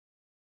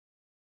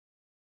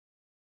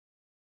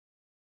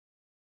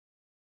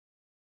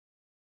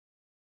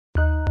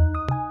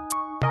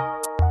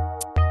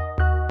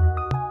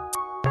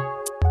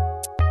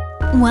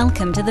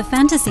Welcome to the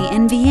Fantasy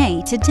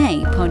NBA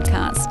Today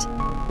podcast.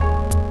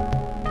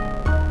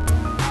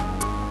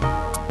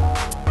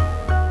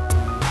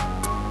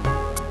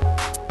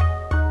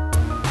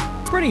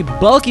 Pretty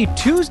bulky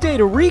Tuesday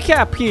to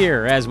recap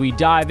here as we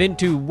dive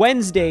into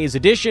Wednesday's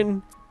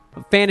edition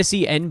of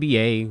Fantasy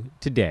NBA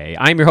Today.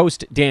 I'm your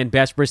host, Dan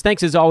Besbris.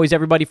 Thanks as always,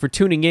 everybody, for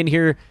tuning in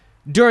here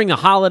during the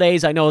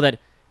holidays. I know that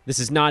this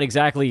is not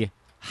exactly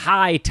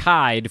high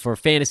tide for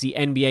Fantasy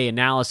NBA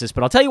analysis,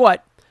 but I'll tell you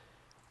what,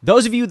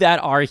 those of you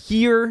that are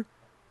here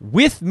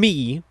with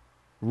me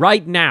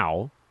right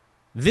now,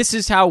 this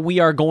is how we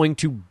are going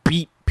to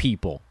beat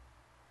people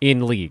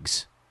in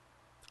leagues.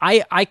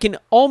 I can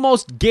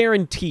almost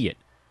guarantee it,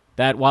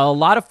 that while a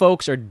lot of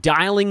folks are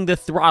dialing the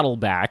throttle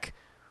back,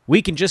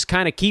 we can just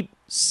kind of keep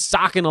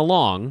socking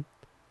along,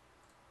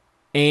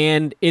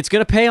 and it's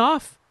going to pay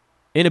off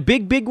in a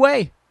big, big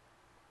way.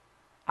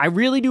 I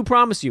really do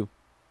promise you.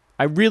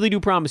 I really do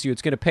promise you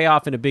it's going to pay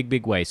off in a big,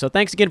 big way. So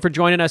thanks again for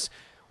joining us.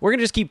 We're going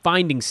to just keep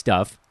finding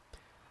stuff.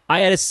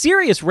 I had a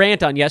serious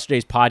rant on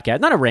yesterday's podcast.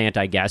 Not a rant,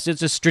 I guess.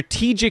 It's a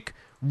strategic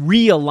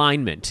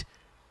realignment.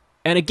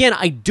 And again,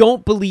 I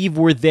don't believe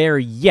we're there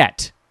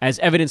yet, as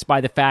evidenced by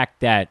the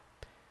fact that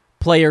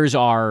players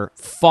are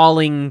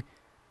falling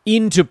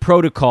into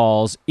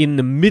protocols in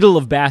the middle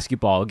of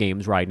basketball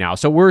games right now.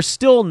 So we're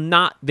still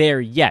not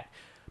there yet.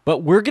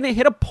 But we're going to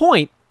hit a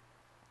point,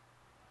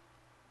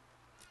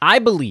 I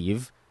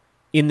believe,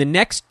 in the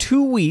next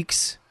 2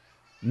 weeks,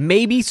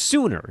 maybe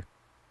sooner.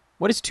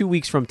 What is 2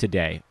 weeks from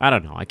today? I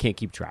don't know. I can't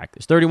keep track.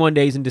 There's 31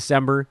 days in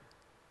December.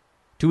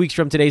 2 weeks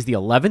from today is the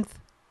 11th?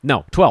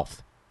 No,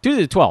 12th.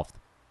 Tuesday the 12th.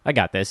 I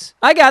got this.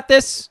 I got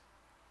this.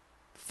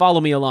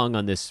 Follow me along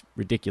on this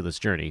ridiculous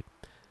journey.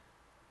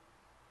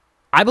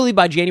 I believe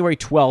by January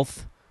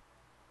 12th,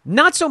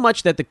 not so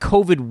much that the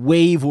COVID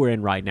wave we're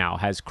in right now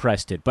has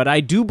crested, but I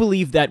do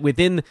believe that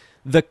within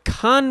the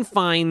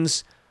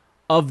confines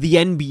of the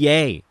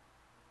NBA,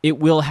 it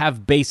will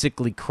have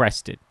basically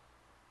crested.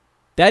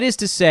 That is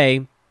to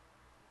say,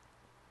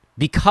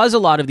 because a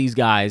lot of these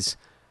guys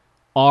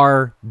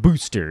are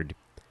boosted,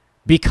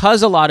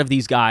 because a lot of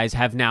these guys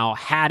have now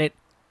had it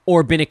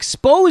or been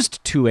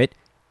exposed to it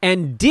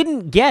and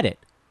didn't get it.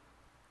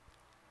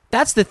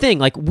 That's the thing.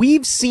 Like,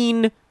 we've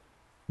seen,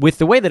 with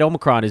the way that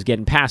Omicron is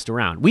getting passed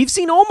around, we've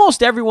seen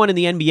almost everyone in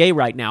the NBA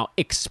right now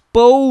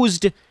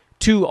exposed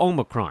to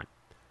Omicron.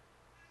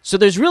 So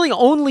there's really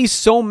only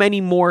so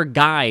many more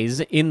guys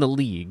in the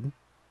league,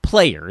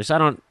 players.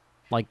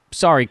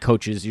 Sorry,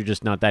 coaches, you're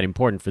just not that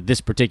important for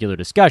this particular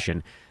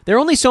discussion. There are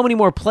only so many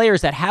more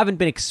players that haven't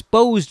been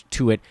exposed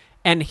to it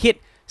and hit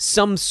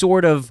some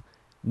sort of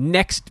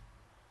next,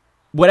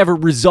 whatever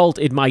result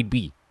it might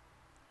be.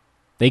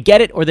 They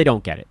get it or they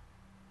don't get it.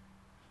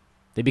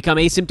 They become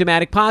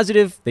asymptomatic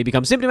positive, they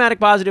become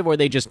symptomatic positive, or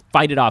they just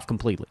fight it off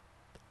completely.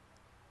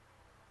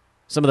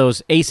 Some of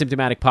those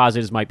asymptomatic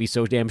positives might be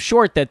so damn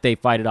short that they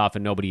fight it off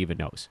and nobody even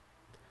knows.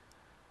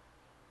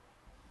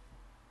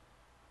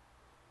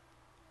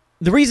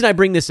 The reason I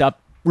bring this up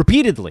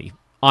repeatedly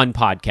on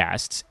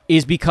podcasts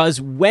is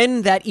because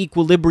when that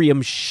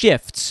equilibrium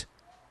shifts,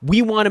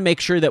 we want to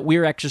make sure that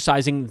we're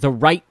exercising the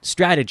right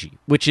strategy,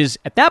 which is,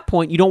 at that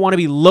point, you don't want to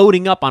be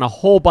loading up on a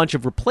whole bunch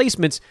of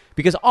replacements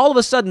because all of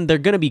a sudden they're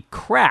going to be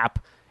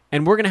crap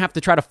and we're going to have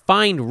to try to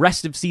find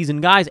rest of season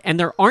guys and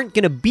there aren't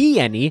going to be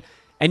any,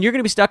 and you're going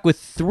to be stuck with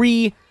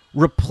 3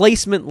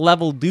 replacement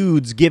level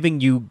dudes giving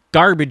you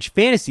garbage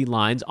fantasy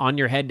lines on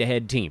your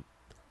head-to-head team.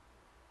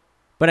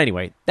 But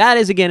anyway, that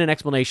is again an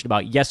explanation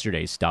about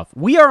yesterday's stuff.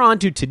 We are on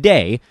to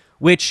today,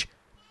 which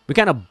we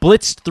kind of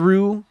blitzed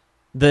through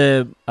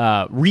the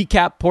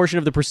recap portion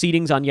of the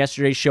proceedings on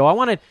yesterday's show. I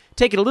want to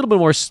take it a little bit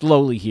more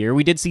slowly here.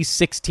 We did see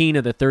 16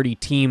 of the 30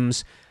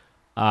 teams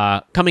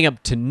coming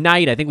up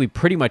tonight. I think we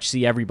pretty much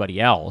see everybody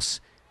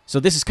else. So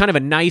this is kind of a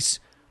nice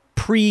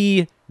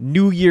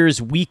pre-New Year's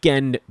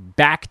weekend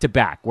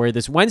back-to-back, where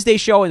this Wednesday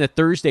show and the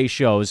Thursday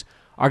shows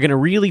are going to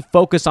really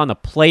focus on the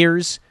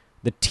players,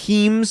 the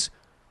teams,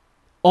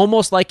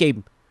 almost like a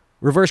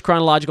reverse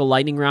chronological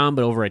lightning round,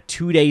 but over a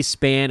 2-day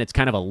span. It's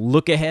kind of a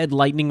look-ahead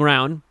lightning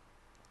round.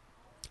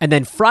 And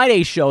then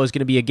Friday's show is going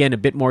to be, again, a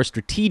bit more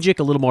strategic,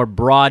 a little more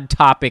broad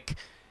topic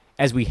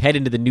as we head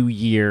into the new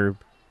year.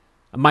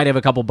 I might have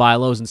a couple buy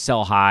lows and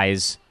sell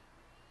highs.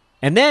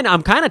 And then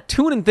I'm kind of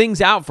tuning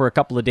things out for a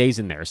couple of days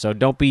in there, so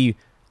don't be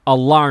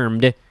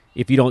alarmed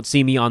if you don't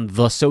see me on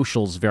the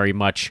socials very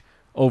much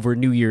over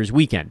New Year's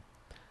weekend.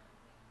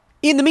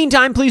 In the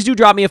meantime, please do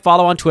drop me a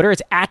follow on Twitter.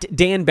 It's at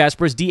Dan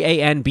Besbris,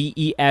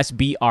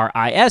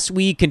 DanBesbris.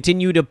 We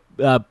continue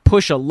to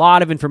push a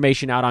lot of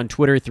information out on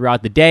Twitter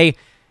throughout the day.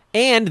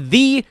 And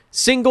the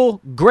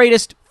single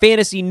greatest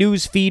fantasy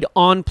news feed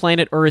on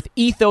planet Earth,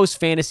 Ethos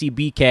Fantasy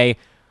BK,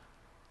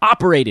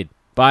 operated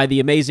by the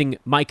amazing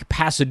Mike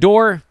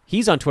Passador.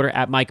 He's on Twitter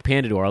at Mike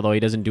Pandador, although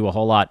he doesn't do a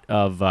whole lot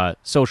of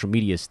social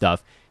media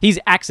stuff. He's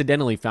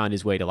accidentally found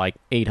his way to like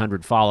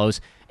 800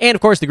 follows. And,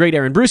 of course, the great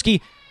Aaron Brewski.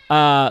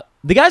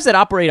 The guys that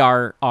operate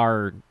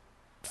our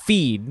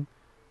feed,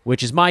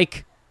 which is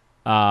Mike,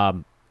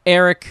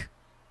 Eric,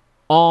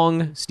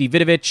 Ong, Steve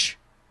Vidovich,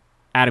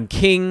 Adam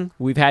King,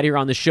 who we've had here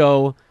on the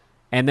show,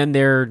 and then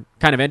their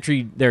kind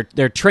of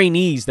their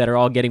trainees that are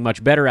all getting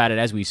much better at it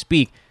as we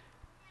speak.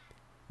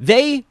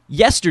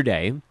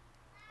 Yesterday,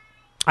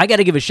 I got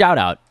to give a shout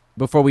out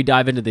before we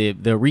dive into the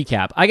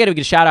recap. I got to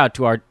give a shout out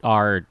to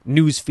our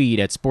news feed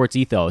at Sports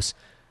Ethos.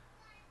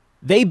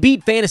 They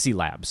beat Fantasy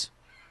Labs.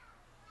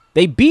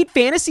 They beat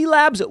Fantasy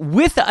Labs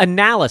with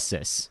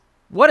analysis.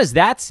 What does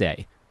that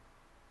say?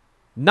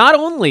 Not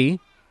only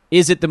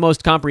is it the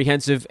most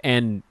comprehensive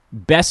and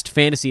best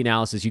fantasy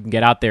analysis you can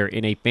get out there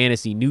in a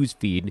fantasy news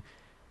feed,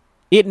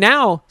 it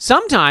now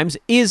sometimes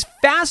is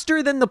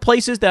faster than the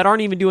places that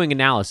aren't even doing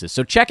analysis.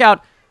 So check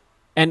out,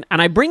 and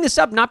I bring this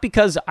up not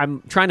because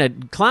I'm trying to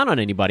clown on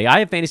anybody. I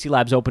have Fantasy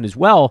Labs open as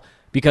well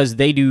because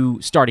they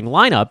do starting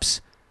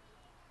lineups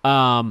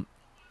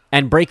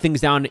and break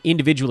things down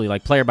individually,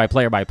 like player by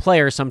player by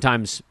player.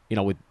 Sometimes,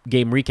 with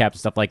game recaps and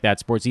stuff like that,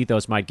 Sports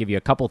Ethos might give you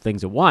a couple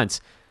things at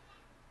once.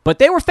 But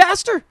they were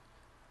faster.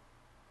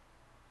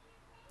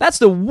 That's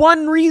the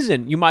one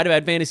reason you might have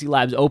had Fantasy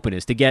Labs open,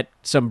 is to get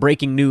some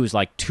breaking news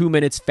like 2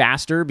 minutes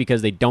faster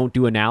because they don't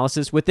do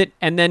analysis with it,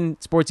 and then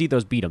Sports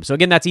Ethos beat them. So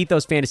again, that's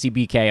Ethos Fantasy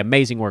BK.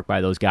 Amazing work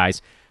by those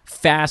guys.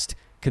 Fast,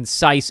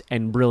 concise,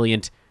 and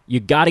brilliant. You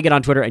got to get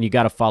on Twitter and you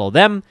got to follow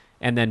them,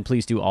 and then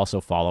please do also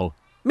follow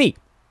me.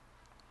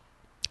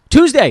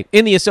 Tuesday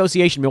in the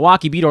association,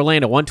 Milwaukee beat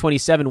Orlando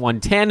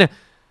 127-110.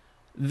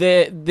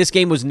 This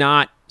game was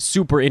not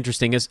super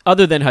interesting, as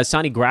other than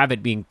Hassani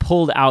Gravett being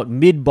pulled out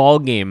mid-ball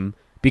game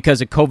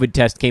because a COVID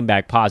test came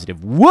back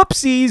positive.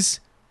 Whoopsies!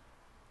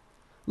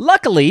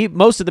 Luckily,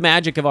 most of the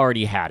Magic have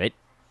already had it.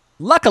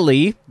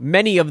 Luckily,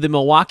 many of the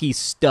Milwaukee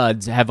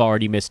studs have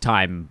already missed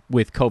time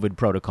with COVID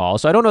protocol,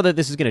 so I don't know that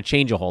this is going to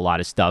change a whole lot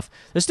of stuff.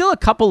 There's still a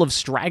couple of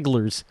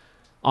stragglers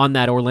on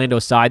that Orlando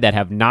side that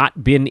have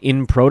not been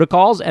in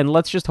protocols, and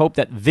let's just hope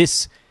that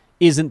this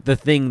isn't the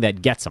thing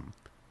that gets them.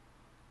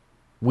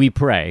 We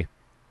pray.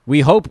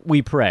 We hope,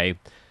 we pray.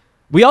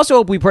 We also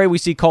hope, we pray we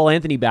see Cole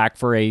Anthony back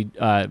for a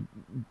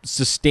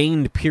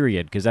sustained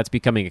period, because that's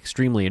becoming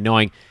extremely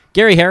annoying.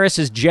 Gary Harris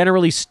is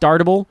generally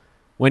startable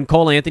when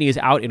Cole Anthony is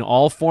out in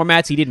all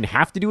formats. He didn't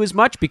have to do as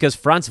much because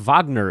Franz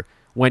Wagner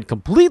went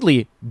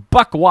completely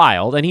buck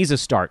wild, and he's a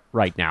start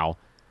right now.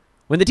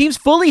 When the team's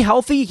fully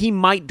healthy, he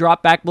might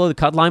drop back below the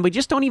cut line, but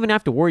just don't even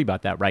have to worry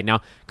about that right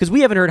now, because we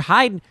haven't heard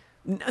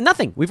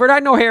nothing. We've heard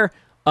hide nor hair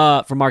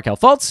from Markelle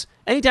Fultz.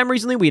 Anytime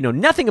recently, we know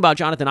nothing about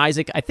Jonathan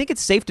Isaac. I think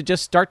it's safe to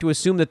just start to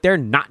assume that they're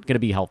not going to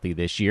be healthy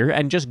this year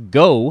and just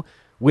go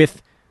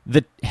with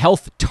the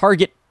health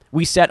target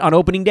we set on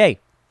opening day,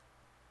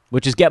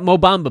 which is get Mo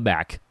Bamba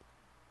back.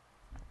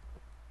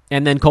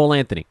 And then Cole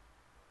Anthony.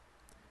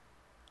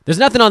 There's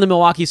nothing on the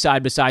Milwaukee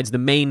side besides the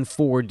main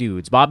four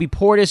dudes. Bobby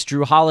Portis,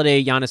 Drew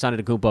Holiday, Giannis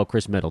Antetokounmpo,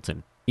 Chris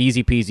Middleton.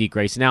 Easy peasy.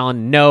 Grayson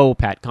Allen, no.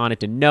 Pat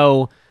Connaughton,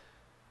 no.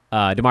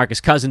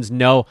 DeMarcus Cousins,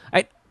 no.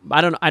 I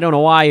don't know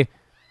why.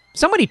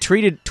 Somebody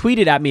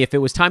tweeted at me if it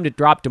was time to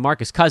drop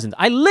DeMarcus Cousins.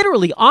 I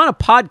literally, on a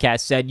podcast,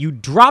 said you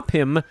drop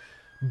him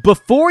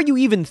before you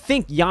even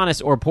think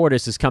Giannis or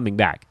Portis is coming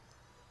back.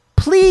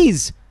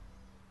 Please,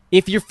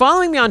 if you're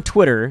following me on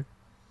Twitter,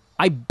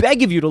 I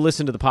beg of you to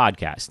listen to the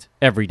podcast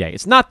every day.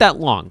 It's not that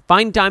long.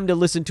 Find time to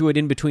listen to it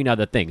in between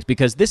other things,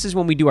 because this is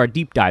when we do our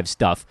deep dive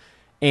stuff.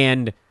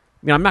 And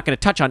I'm not going to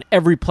touch on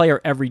every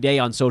player every day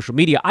on social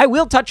media. I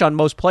will touch on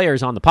most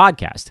players on the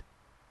podcast.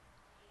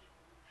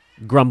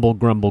 Grumble,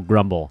 grumble,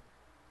 grumble.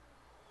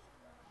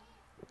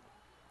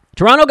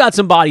 Toronto got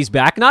some bodies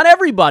back. Not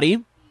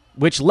everybody,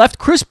 which left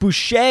Chris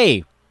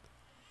Boucher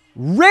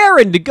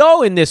raring to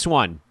go in this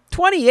one.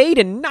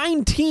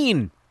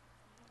 28-19.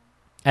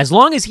 As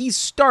long as he's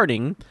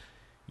starting,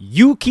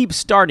 you keep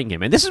starting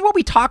him. And this is what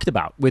we talked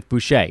about with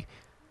Boucher.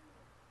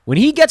 When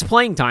he gets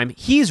playing time,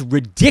 he's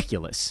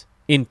ridiculous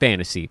in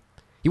fantasy.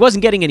 He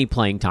wasn't getting any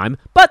playing time,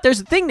 but there's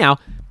the thing now.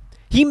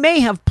 He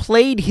may have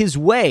played his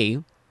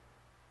way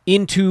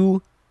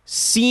into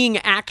seeing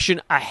action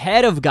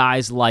ahead of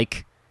guys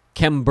like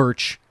Khem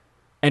Birch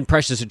and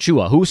Precious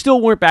Achiuwa, who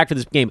still weren't back for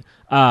this game.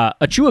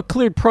 Achiuwa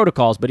cleared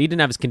protocols, but he didn't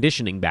have his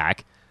conditioning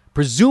back.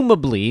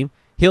 Presumably,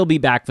 he'll be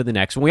back for the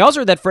next one. We also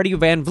heard that Freddie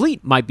Van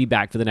Vliet might be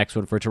back for the next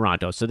one for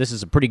Toronto, so this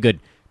is a pretty good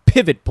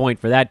pivot point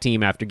for that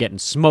team after getting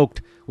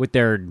smoked with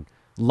their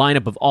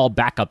lineup of all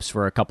backups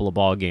for a couple of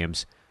ball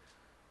games.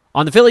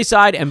 On the Philly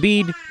side,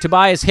 Embiid,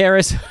 Tobias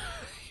Harris.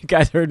 You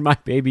guys heard my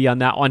baby on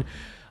that one.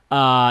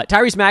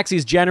 Tyrese Maxey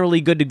is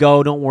generally good to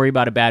go. Don't worry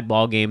about a bad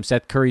ball game.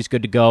 Seth Curry's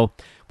good to go.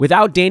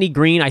 Without Danny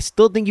Green, I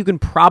still think you can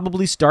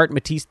probably start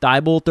Matisse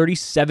Thybulle.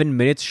 37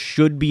 minutes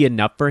should be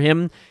enough for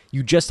him.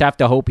 You just have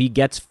to hope he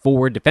gets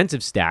 4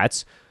 defensive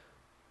stats.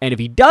 And if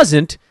he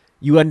doesn't,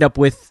 you end up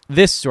with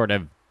this sort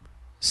of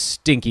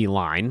stinky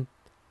line.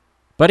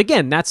 But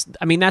again, that's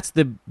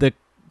the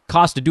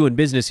cost of doing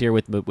business here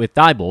with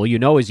Thybulle. You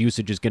know his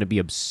usage is going to be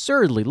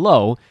absurdly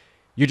low.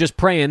 You're just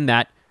praying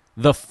that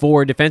the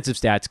 4 defensive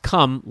stats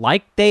come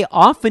like they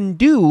often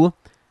do,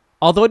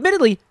 although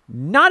admittedly,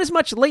 not as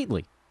much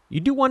lately. You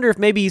do wonder if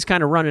maybe he's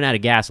kind of running out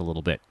of gas a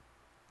little bit.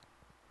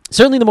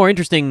 Certainly the more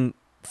interesting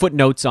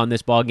footnotes on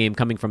this ball game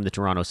coming from the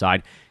Toronto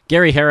side.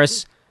 Gary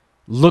Harris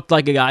looked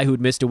like a guy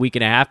who'd missed a week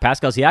and a half.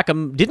 Pascal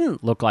Siakam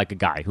didn't look like a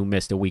guy who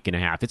missed a week and a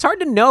half. It's hard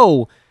to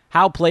know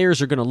how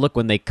players are going to look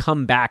when they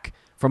come back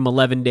from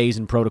 11 days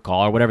in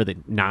protocol, or whatever the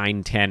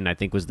 9, 10, I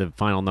think was the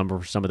final number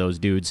for some of those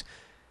dudes.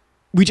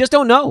 We just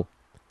don't know.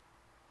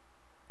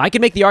 I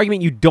can make the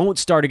argument you don't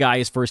start a guy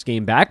his first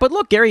game back, but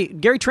look, Gary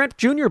Trent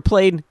Jr.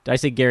 played, did I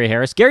say Gary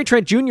Harris? Gary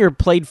Trent Jr.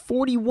 played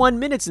 41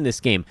 minutes in this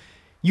game.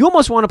 You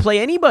almost want to play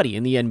anybody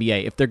in the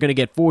NBA if they're going to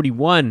get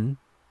 41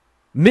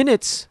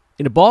 minutes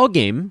in a ball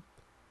game.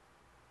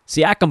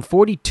 Siakam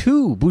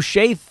 42,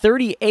 Boucher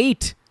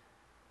 38.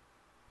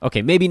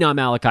 Okay, maybe not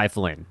Malachi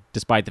Flynn,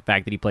 despite the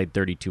fact that he played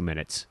 32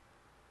 minutes.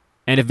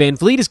 And if Van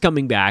Vliet is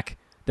coming back,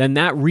 then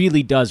that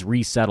really does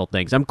resettle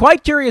things. I'm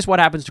quite curious what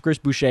happens to Chris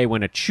Boucher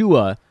when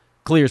Achua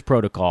clears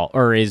protocol,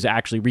 or is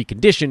actually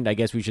reconditioned, I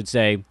guess we should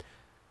say.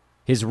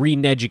 His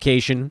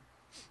re-education.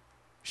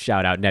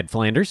 Shout out Ned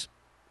Flanders.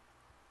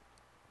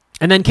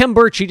 And then Khem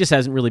Birch, he just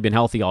hasn't really been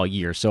healthy all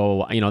year.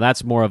 So,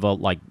 that's more of a,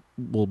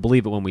 we'll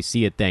believe it when we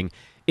see it thing.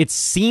 It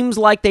seems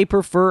like they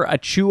prefer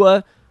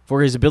Achua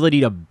for his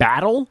ability to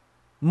battle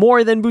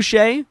more than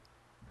Boucher.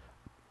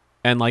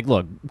 And,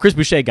 look, Chris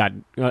Boucher got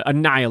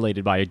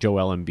annihilated by a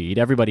Joel Embiid.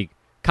 Everybody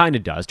kind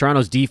of does.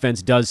 Toronto's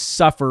defense does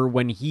suffer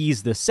when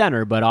he's the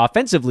center, but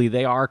offensively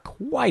they are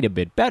quite a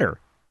bit better.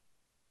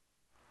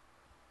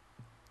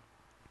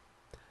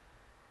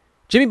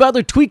 Jimmy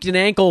Butler tweaked an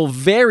ankle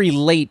very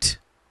late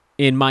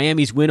in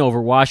Miami's win over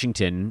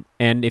Washington,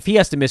 and if he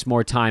has to miss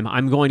more time,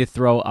 I'm going to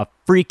throw a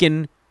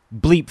freaking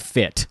bleep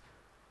fit.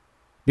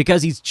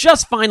 Because he's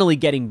just finally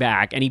getting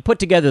back, and he put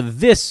together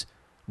this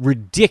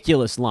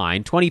ridiculous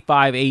line.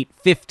 25, 8,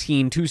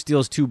 15, 2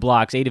 steals, 2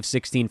 blocks, 8 of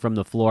 16 from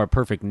the floor,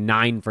 perfect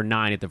 9 for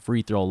 9 at the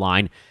free throw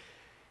line.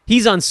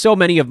 He's on so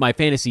many of my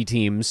fantasy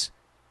teams,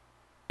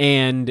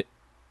 and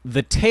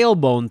the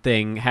tailbone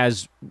thing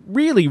has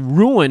really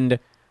ruined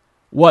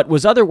what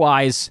was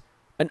otherwise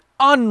an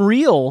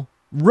unreal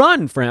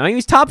run for him.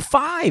 He's top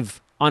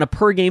 5 on a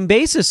per-game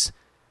basis,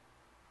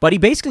 but he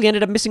basically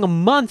ended up missing a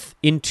month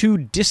in 2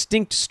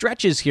 distinct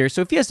stretches here,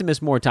 so if he has to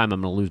miss more time,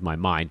 I'm going to lose my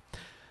mind.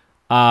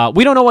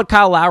 We don't know what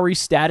Kyle Lowry's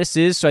status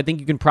is, so I think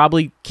you can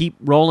probably keep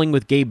rolling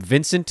with Gabe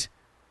Vincent.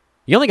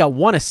 He only got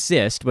 1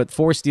 assist, but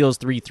 4 steals,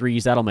 3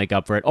 threes. That'll make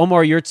up for it.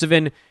 Omar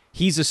Yurtseven,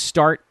 he's a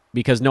start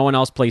because no one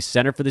else plays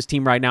center for this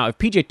team right now. If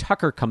PJ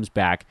Tucker comes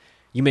back,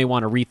 you may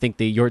want to rethink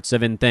the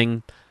Yurtseven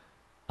thing.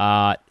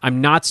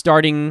 I'm not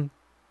starting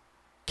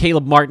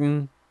Caleb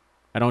Martin.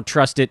 I don't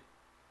trust it.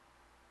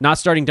 Not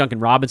starting Duncan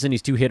Robinson.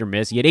 He's too hit or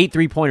miss. He had 8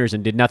 3-pointers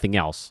and did nothing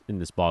else in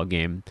this ball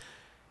game.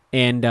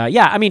 And,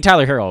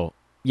 Tyler Herro,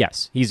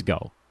 yes, he's a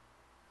go.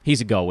 He's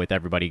a go with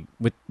everybody,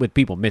 with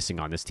people missing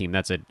on this team.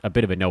 That's a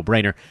bit of a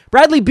no-brainer.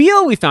 Bradley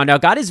Beal, we found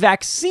out, got his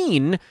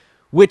vaccine,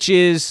 which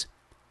is,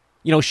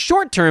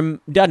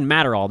 short-term doesn't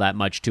matter all that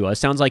much to us.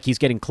 Sounds like he's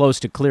getting close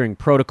to clearing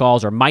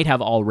protocols or might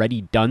have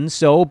already done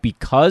so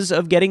because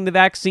of getting the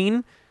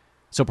vaccine.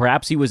 So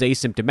perhaps he was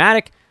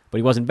asymptomatic, but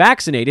he wasn't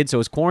vaccinated, so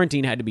his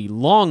quarantine had to be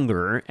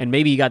longer, and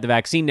maybe he got the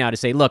vaccine now to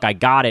say, look, I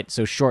got it,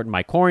 so shorten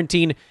my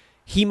quarantine.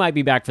 He might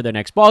be back for the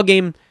next ball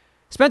game.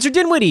 Spencer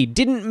Dinwiddie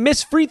didn't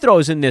miss free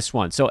throws in this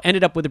one, so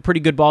ended up with a pretty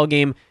good ball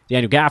game.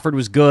 Daniel Gafford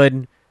was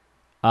good.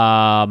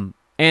 And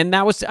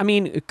that was,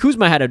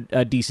 Kuzma had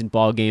a decent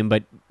ball game,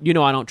 but, I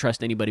don't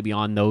trust anybody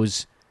beyond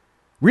those.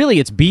 Really,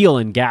 it's Beal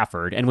and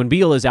Gafford, and when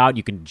Beal is out,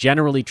 you can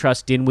generally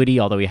trust Dinwiddie,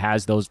 although he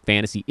has those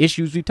fantasy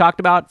issues we talked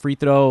about, free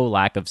throw,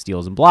 lack of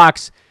steals and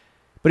blocks.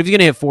 But if you're going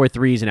to hit 4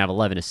 threes and have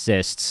 11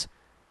 assists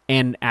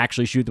and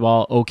actually shoot the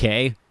ball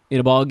okay in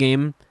a ball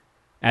game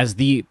as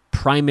the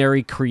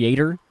primary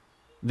creator,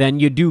 then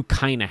you do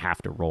kind of have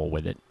to roll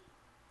with it.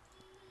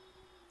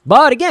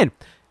 But again,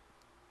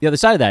 the other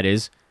side of that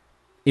is,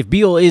 if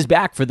Beal is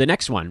back for the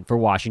next one for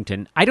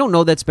Washington, I don't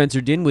know that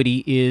Spencer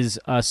Dinwiddie is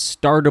a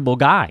startable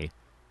guy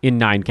in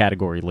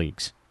 9-category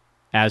leagues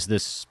as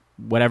this,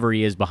 whatever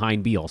he is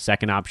behind Beal,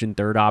 second option,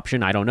 third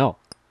option, I don't know.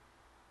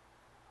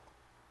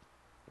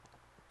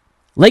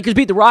 Lakers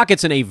beat the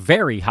Rockets in a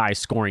very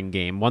high-scoring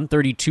game,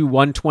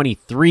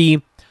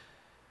 132-123.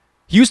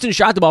 Houston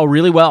shot the ball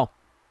really well.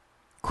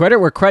 Credit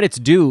where credit's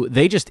due,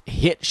 they just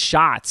hit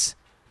shots.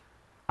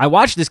 I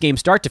watched this game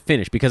start to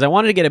finish because I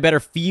wanted to get a better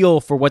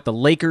feel for what the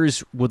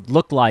Lakers would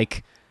look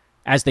like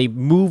as they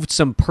moved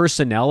some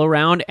personnel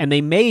around, and they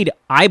made,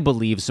 I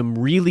believe, some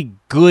really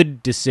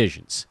good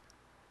decisions.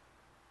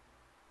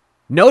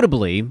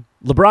 Notably,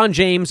 LeBron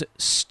James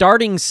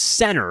starting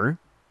center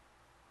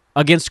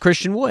against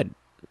Christian Wood.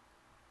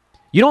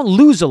 You don't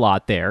lose a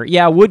lot there.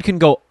 Yeah, Wood can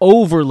go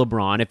over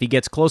LeBron if he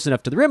gets close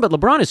enough to the rim, but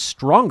LeBron is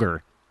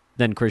stronger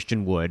than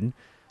Christian Wood.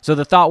 So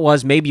the thought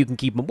was maybe you can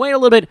keep him away a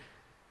little bit.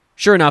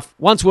 Sure enough,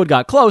 once Wood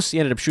got close, he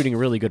ended up shooting a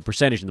really good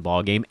percentage in the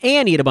ballgame,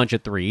 and he hit a bunch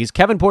of threes.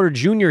 Kevin Porter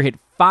Jr. hit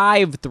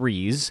 5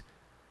 threes.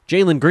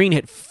 Jalen Green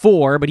hit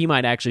 4, but he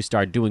might actually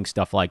start doing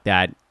stuff like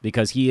that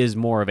because he is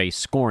more of a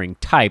scoring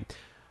type.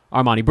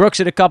 Armani Brooks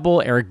hit a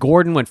couple. Eric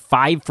Gordon went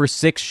 5 for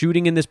 6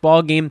 shooting in this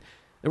ballgame.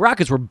 The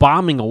Rockets were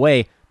bombing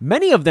away.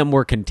 Many of them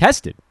were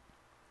contested.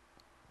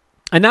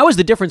 And that was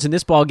the difference in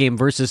this ball game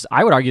versus,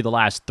 I would argue, the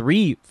last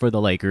three for the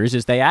Lakers,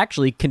 is they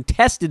actually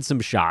contested some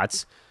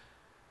shots.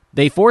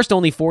 They forced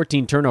only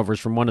 14 turnovers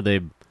from one of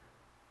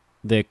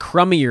the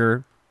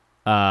crummier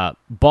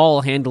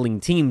ball-handling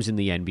teams in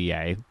the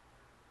NBA.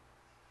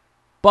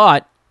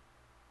 But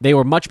they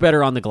were much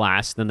better on the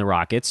glass than the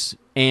Rockets,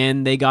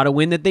 and they got a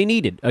win that they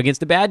needed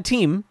against a bad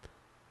team.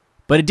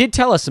 But it did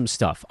tell us some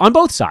stuff on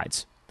both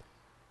sides.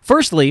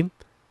 Firstly,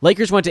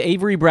 Lakers went to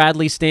Avery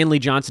Bradley, Stanley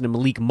Johnson, and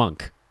Malik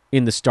Monk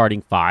in the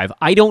starting five.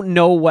 I don't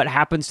know what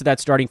happens to that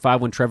starting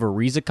five when Trevor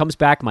Ariza comes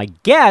back. My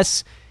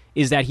guess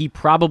is that he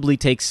probably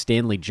takes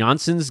Stanley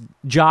Johnson's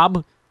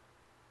job.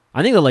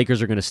 I think the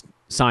Lakers are going to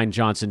sign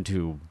Johnson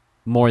to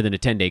more than a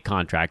 10-day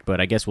contract,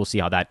 but I guess we'll see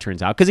how that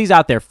turns out because he's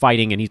out there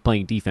fighting and he's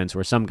playing defense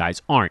where some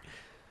guys aren't.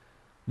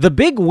 The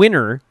big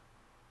winner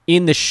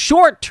in the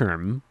short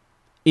term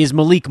is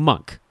Malik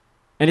Monk.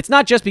 And it's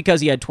not just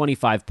because he had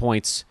 25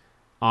 points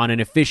on an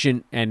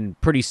efficient and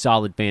pretty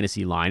solid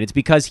fantasy line. It's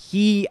because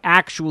he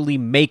actually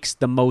makes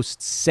the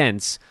most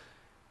sense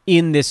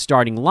in this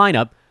starting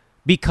lineup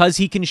because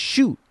he can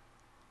shoot.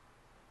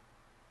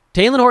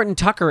 Talen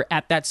Horton-Tucker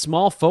at that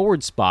small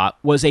forward spot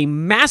was a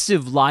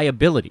massive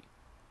liability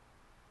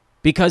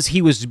because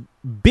he was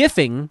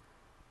biffing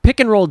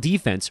pick-and-roll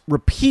defense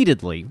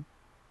repeatedly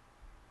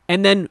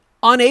and then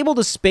unable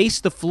to space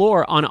the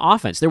floor on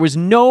offense. There was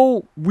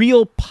no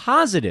real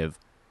positive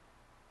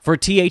for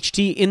THT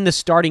in the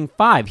starting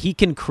five. He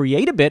can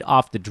create a bit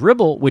off the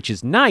dribble, which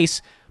is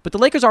nice, but the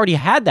Lakers already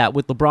had that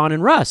with LeBron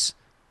and Russ.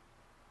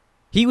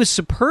 He was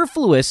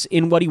superfluous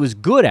in what he was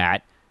good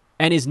at,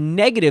 and his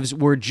negatives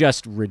were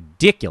just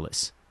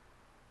ridiculous.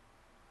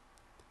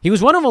 He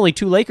was one of only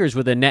two Lakers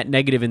with a net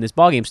negative in this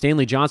ballgame.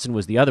 Stanley Johnson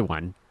was the other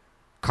one.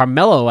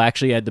 Carmelo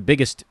actually had the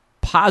biggest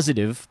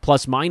positive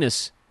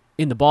plus-minus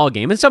in the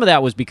ballgame, and some of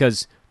that was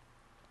because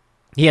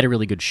he had a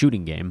really good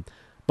shooting game.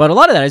 But a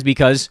lot of that is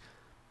because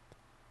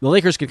the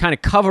Lakers could kind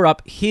of cover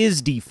up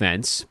his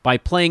defense by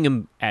playing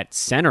him at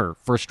center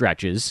for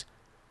stretches.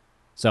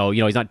 So,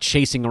 he's not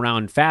chasing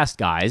around fast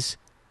guys.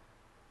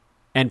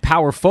 And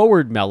power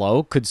forward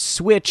Melo could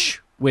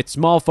switch with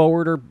small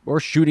forward or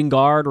shooting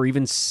guard or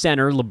even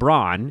center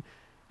LeBron.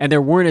 And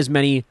there weren't as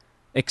many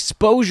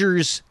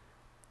exposures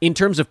in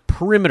terms of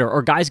perimeter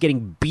or guys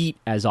getting beat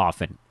as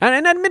often.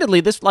 And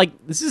admittedly, this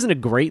isn't a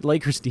great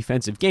Lakers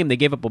defensive game. They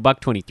gave up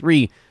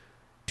 $123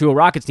 to a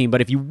Rockets team.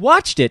 But if you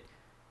watched it,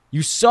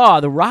 you saw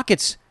the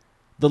Rockets,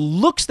 the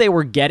looks they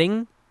were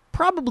getting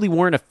probably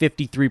weren't a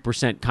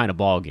 53% kind of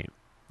ball game.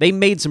 They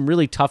made some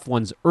really tough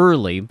ones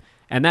early,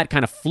 and that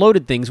kind of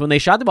floated things when they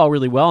shot the ball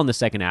really well in the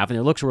second half, and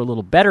their looks were a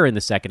little better in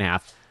the second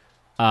half.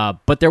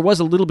 But there was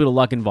a little bit of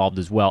luck involved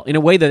as well, in a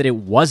way that it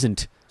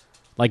wasn't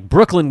like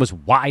Brooklyn was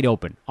wide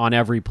open on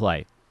every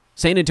play.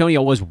 San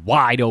Antonio was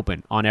wide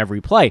open on every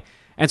play.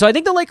 And so I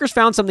think the Lakers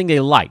found something they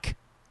like.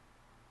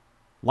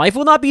 Life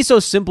will not be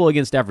so simple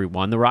against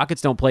everyone. The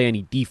Rockets don't play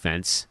any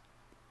defense.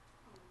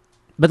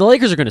 But the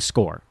Lakers are going to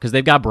score because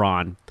they've got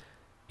Braun,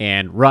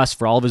 and Russ,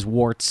 for all of his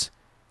warts,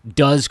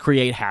 does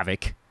create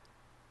havoc.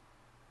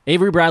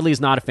 Avery Bradley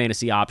is not a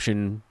fantasy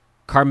option.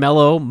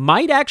 Carmelo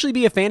might actually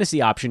be a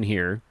fantasy option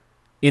here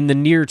in the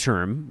near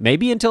term,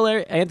 maybe until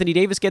Anthony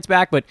Davis gets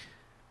back, but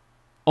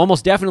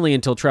almost definitely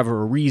until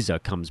Trevor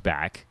Ariza comes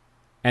back.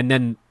 And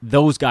then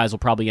those guys will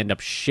probably end up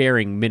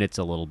sharing minutes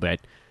a little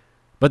bit.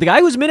 But the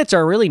guy whose minutes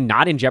are really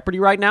not in jeopardy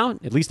right now,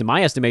 at least in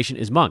my estimation,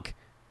 is Monk.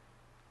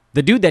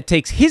 The dude that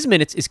takes his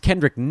minutes is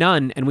Kendrick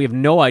Nunn, and we have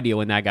no idea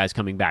when that guy's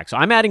coming back. So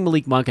I'm adding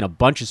Malik Monk in a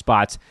bunch of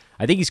spots.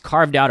 I think he's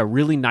carved out a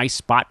really nice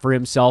spot for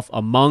himself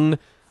among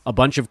a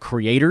bunch of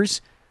creators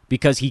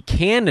because he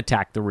can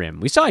attack the rim.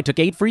 We saw he took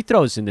 8 free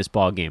throws in this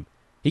ball game.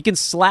 He can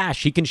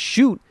slash. He can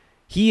shoot.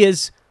 He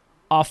is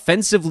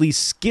offensively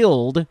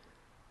skilled,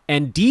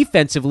 and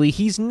defensively,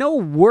 he's no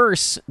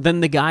worse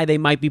than the guy they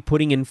might be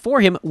putting in for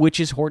him, which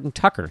is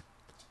Horton-Tucker.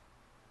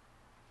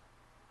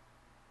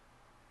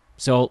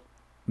 So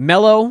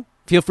Melo,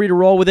 feel free to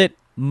roll with it.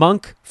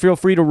 Monk, feel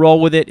free to roll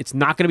with it. It's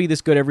not going to be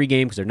this good every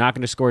game because they're not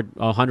going to score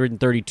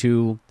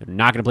 132. They're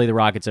not going to play the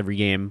Rockets every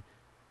game.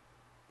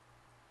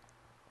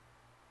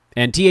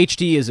 And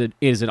THT is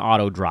an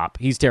auto drop.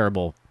 He's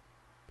terrible.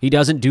 He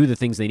doesn't do the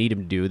things they need him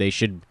to do. They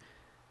should.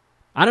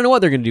 I don't know what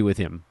they're going to do with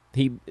him.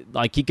 He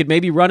could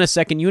maybe run a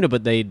second unit,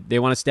 but they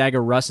want to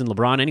stagger Russ and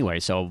LeBron anyway.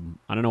 So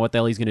I don't know what the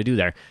hell he's going to do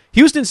there.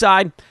 Houston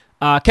side.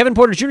 Kevin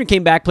Porter Jr.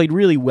 came back, played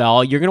really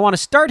well. You're going to want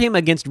to start him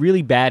against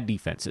really bad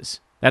defenses.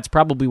 That's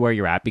probably where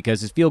you're at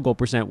because his field goal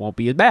percent won't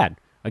be as bad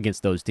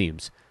against those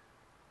teams.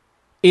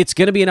 It's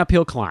going to be an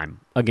uphill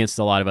climb against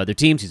a lot of other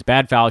teams. He's a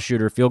bad foul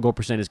shooter. Field goal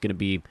percent is going to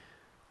be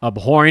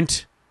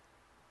abhorrent.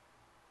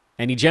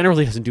 And he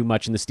generally doesn't do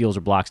much in the steals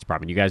or blocks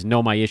department. You guys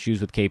know my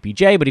issues with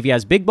KPJ, but if he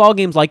has big ball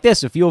games like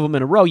this, a few of them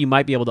in a row, you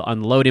might be able to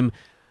unload him.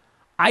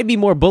 I'd be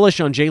more bullish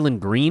on Jalen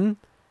Green.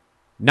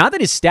 Not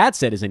that his stat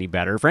set is any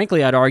better.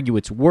 Frankly, I'd argue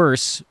it's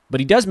worse, but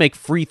he does make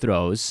free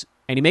throws,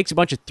 and he makes a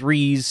bunch of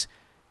threes,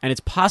 and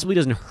it's possibly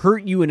doesn't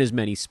hurt you in as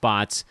many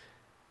spots.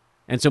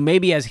 And so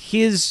maybe as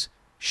his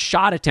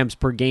shot attempts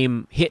per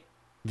game hit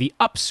the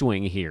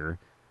upswing here,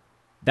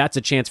 that's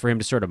a chance for him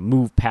to sort of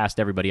move past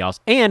everybody else.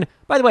 And,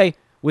 by the way,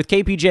 with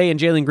KPJ and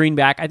Jalen Green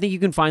back, I think you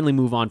can finally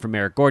move on from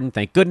Eric Gordon.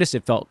 Thank goodness.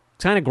 It felt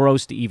kind of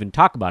gross to even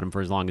talk about him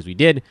for as long as we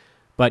did.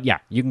 But yeah,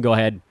 you can go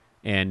ahead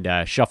and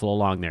shuffle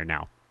along there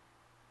now.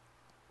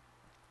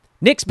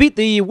 Knicks beat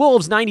the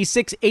Wolves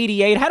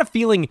 96-88. Had a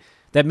feeling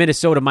that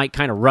Minnesota might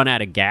kind of run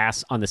out of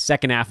gas on the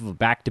second half of a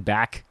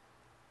back-to-back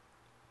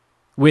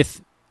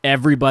with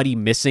everybody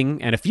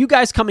missing and a few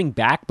guys coming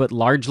back, but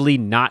largely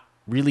not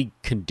really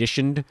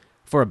conditioned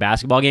for a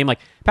basketball game. Like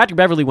Patrick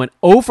Beverley went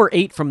 0 for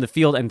 8 from the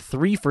field and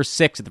 3 for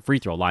 6 at the free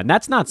throw line.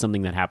 That's not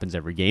something that happens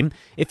every game.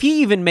 If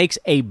he even makes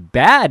a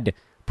bad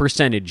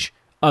percentage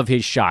of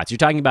his shots, you're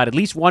talking about at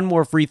least one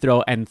more free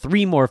throw and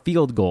 3 more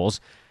field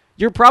goals,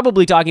 you're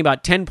probably talking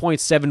about 10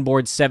 points, 7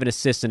 boards, 7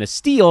 assists, and a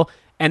steal.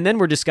 And then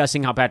we're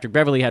discussing how Patrick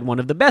Beverley had one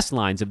of the best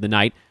lines of the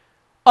night.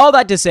 All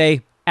that to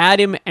say, add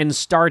him and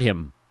start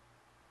him.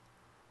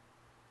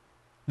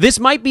 This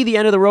might be the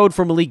end of the road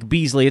for Malik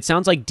Beasley. It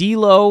sounds like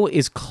D'Lo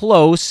is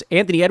close.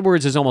 Anthony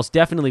Edwards is almost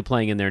definitely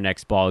playing in their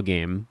next ball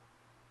game.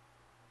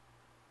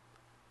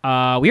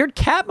 We heard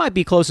Cat might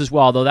be close as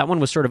well, though that one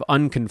was sort of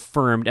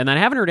unconfirmed. And I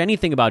haven't heard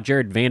anything about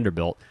Jared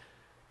Vanderbilt.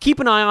 Keep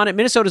an eye on it.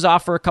 Minnesota's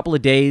off for a couple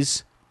of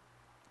days.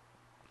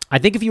 I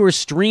think if you were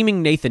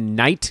streaming Nathan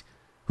Knight,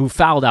 who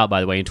fouled out, by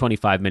the way, in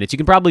 25 minutes, you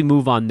can probably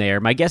move on there.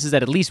 My guess is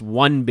that at least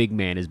one big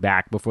man is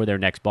back before their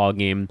next ball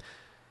game.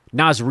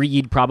 Naz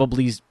Reid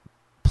probably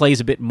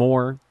plays a bit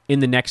more in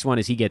the next one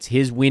as he gets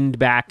his wind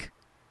back.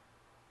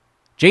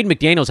 Jaden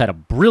McDaniels had a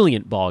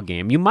brilliant ball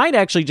game. You might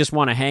actually just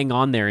want to hang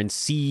on there and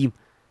see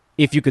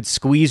if you could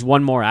squeeze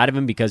one more out of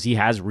him because he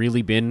has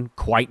really been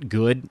quite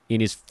good in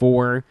his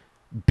 4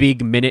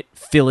 big-minute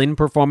fill-in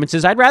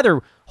performances. I'd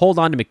rather hold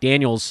on to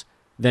McDaniels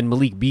than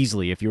Malik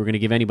Beasley if you were going to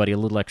give anybody a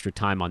little extra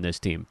time on this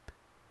team.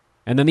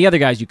 And then the other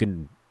guys you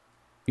can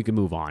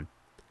move on.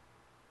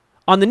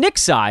 On the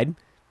Knicks side,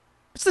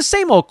 it's the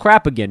same old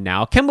crap again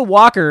now. Kemba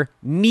Walker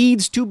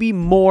needs to be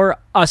more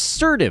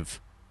assertive.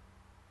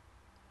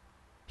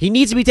 He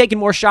needs to be taking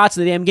more shots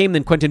in the damn game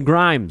than Quentin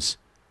Grimes.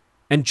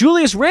 And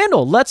Julius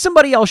Randle, let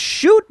somebody else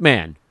shoot,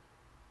 man.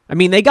 I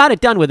mean, they got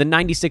it done with a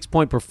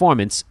 96-point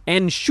performance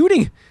and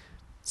shooting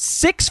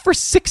 6 for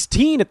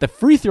 16 at the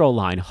free throw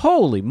line.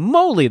 Holy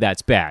moly,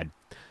 that's bad.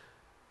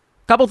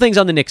 Couple things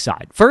on the Knicks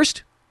side.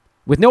 First,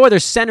 with no other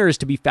centers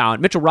to be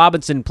found, Mitchell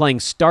Robinson playing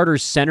starter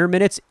center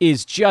minutes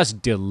is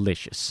just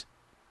delicious.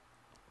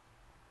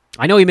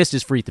 I know he missed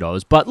his free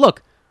throws, but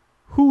look,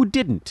 who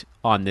didn't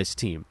on this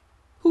team?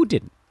 Who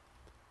didn't?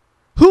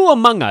 Who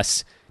among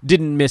us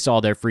didn't miss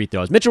all their free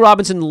throws? Mitchell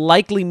Robinson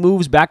likely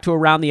moves back to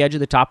around the edge of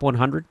the top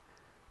 100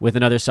 with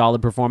another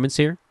solid performance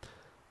here.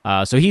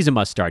 So he's a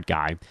must-start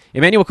guy.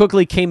 Emmanuel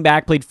Quickley came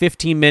back, played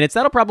 15 minutes.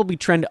 That'll probably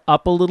trend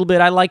up a little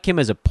bit. I like him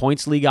as a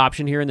points league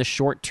option here in the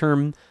short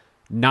term.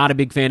 Not a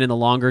big fan in the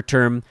longer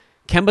term.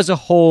 Kemba's a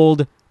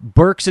hold.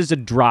 Burks is a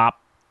drop.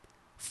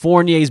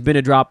 Fournier's been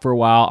a drop for a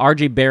while.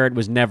 RJ Barrett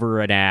was never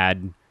an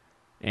ad.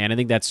 And I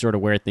think that's sort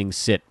of where things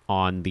sit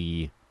on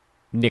the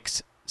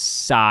Knicks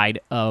side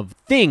of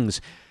things.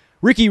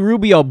 Ricky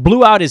Rubio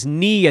blew out his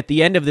knee at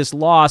the end of this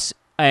loss,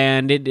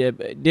 and it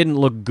didn't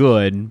look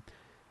good.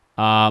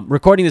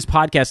 Recording this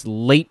podcast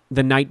late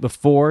the night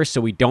before,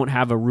 so we don't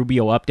have a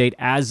Rubio update.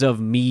 As of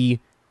me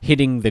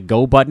hitting the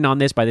go button on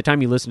this, by the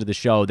time you listen to the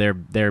show,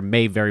 there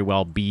may very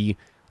well be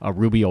a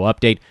Rubio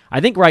update. I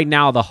think right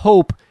now the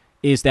hope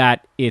is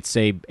that it's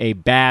a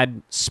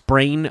bad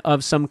sprain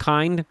of some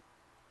kind,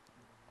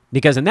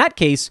 because in that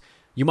case,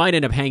 you might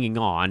end up hanging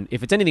on.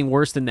 If it's anything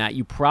worse than that,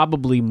 you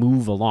probably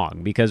move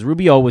along, because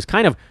Rubio was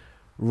kind of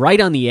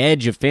right on the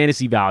edge of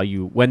fantasy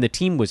value when the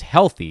team was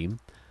healthy.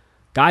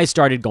 Guys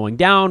started going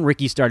down.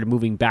 Ricky started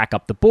moving back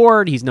up the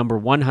board. He's number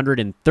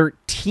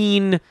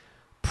 113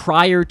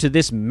 prior to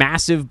this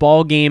massive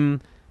ball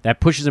game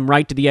that pushes him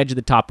right to the edge of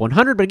the top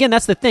 100. But again,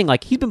 that's the thing.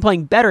 Like, he's been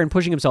playing better and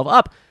pushing himself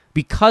up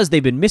because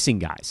they've been missing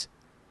guys.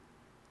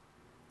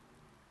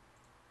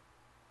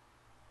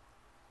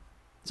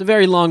 It's a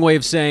very long way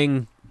of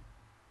saying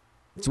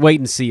let's wait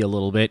and see a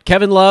little bit.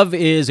 Kevin Love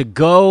is a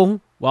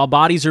go while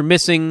bodies are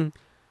missing.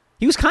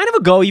 He was kind of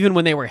a go even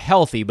when they were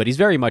healthy, but he's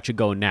very much a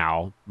go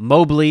now.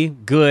 Mobley,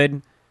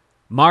 good.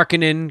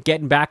 Markkanen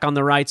getting back on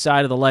the right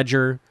side of the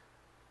ledger.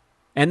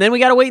 And then we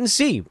got to wait and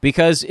see,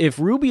 because if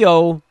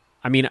Rubio,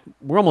 I mean,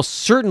 we're almost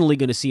certainly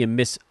going to see him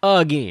miss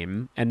a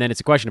game, and then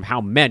it's a question of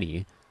how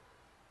many.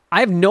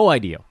 I have no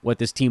idea what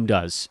this team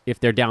does if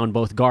they're down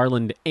both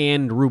Garland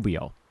and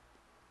Rubio.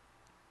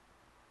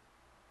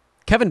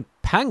 Kevin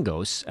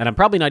Pangos, and I'm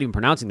probably not even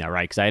pronouncing that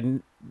right because I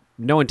had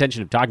no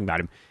intention of talking about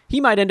him, he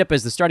might end up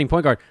as the starting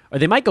point guard, or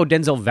they might go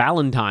Denzel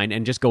Valentine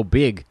and just go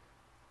big.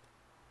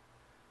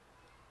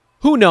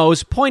 Who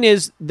knows? Point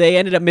is, they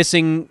ended up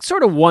missing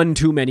sort of one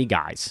too many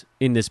guys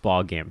in this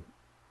ball game.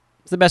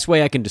 It's the best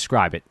way I can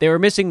describe it. They were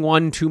missing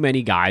one too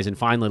many guys and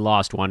finally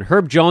lost one.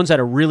 Herb Jones had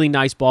a really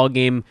nice ball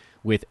game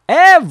with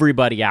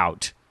everybody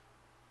out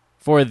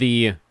for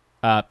the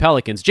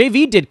Pelicans.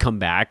 JV did come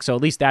back, so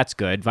at least that's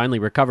good. Finally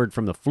recovered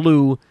from the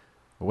flu,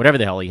 or whatever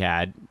the hell he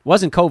had.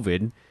 Wasn't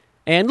COVID.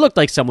 and looked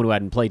like someone who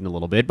hadn't played in a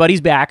little bit, but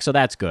he's back, so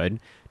that's good.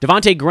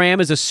 Devontae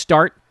Graham is a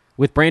start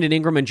with Brandon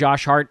Ingram and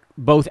Josh Hart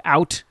both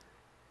out.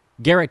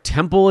 Garrett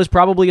Temple is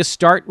probably a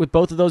start with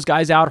both of those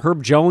guys out.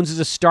 Herb Jones is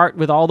a start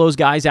with all those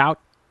guys out.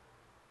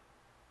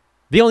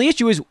 The only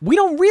issue is we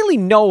don't really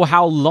know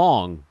how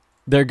long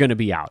they're going to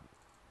be out.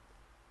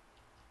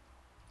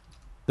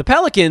 The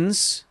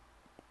Pelicans,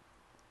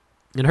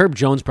 and Herb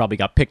Jones probably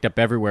got picked up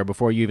everywhere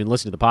before you even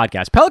listened to the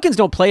podcast. Pelicans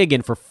don't play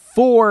again for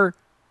 4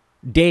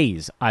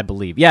 days, I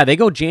believe. Yeah, they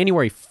go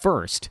January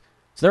 1st.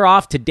 So they're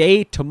off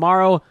today,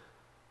 tomorrow,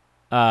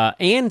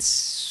 and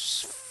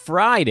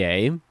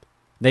Friday.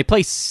 They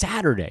play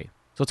Saturday.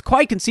 So it's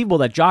quite conceivable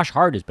that Josh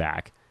Hart is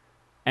back.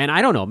 And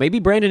I don't know, maybe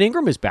Brandon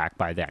Ingram is back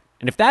by then.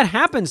 And if that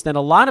happens, then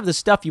a lot of the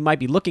stuff you might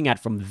be looking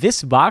at from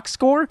this box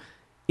score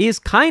is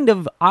kind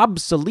of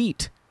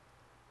obsolete.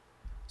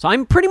 So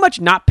I'm pretty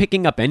much not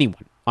picking up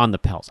anyone on the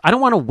Pels. I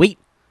don't want to wait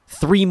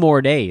 3 more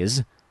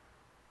days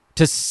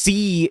to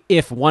see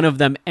if one of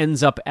them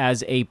ends up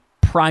as a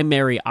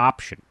primary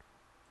option.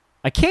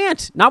 I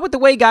can't. Not with the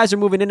way guys are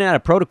moving in and out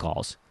of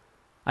protocols.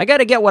 I got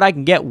to get what I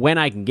can get when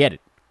I can get it.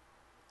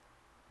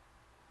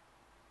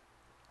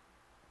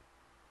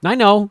 I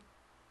know.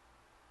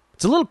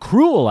 It's a little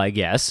cruel, I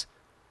guess.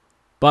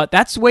 But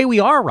that's the way we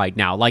are right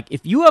now. Like,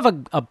 if you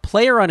have a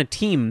player on a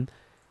team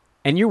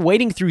and you're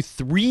waiting through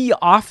 3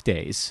 off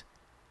days,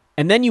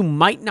 and then you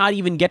might not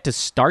even get to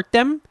start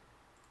them,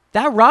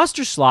 that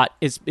roster slot,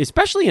 is,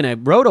 especially in a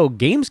Roto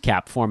Games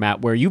Cap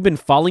format where you've been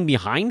falling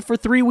behind for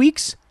 3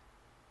 weeks,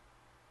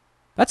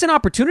 that's an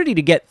opportunity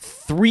to get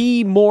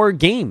 3 more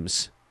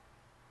games.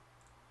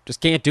 Just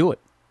can't do it.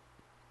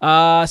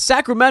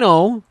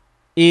 Sacramento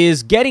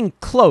is getting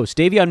close.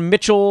 Davion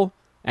Mitchell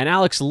and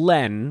Alex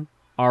Len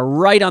are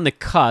right on the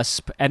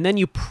cusp, and then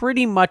you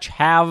pretty much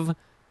have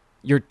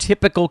your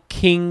typical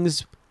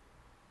Kings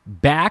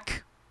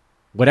back,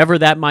 whatever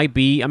that might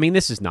be. I mean,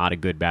 this is not a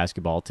good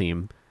basketball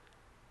team.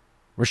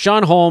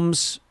 Rashawn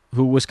Holmes,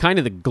 who was kind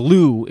of the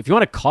glue, if you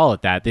want to call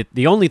it that,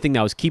 the only thing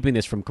that was keeping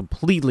this from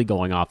completely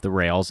going off the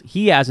rails,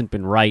 he hasn't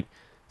been right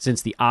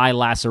since the eye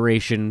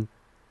laceration.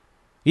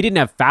 He didn't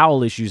have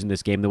foul issues in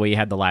this game the way he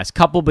had the last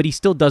couple, but he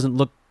still doesn't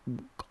look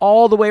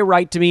all the way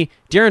right to me.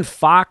 De'Aaron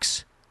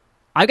Fox,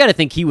 I got to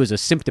think he was a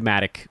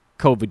symptomatic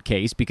COVID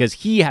case because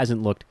he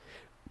hasn't looked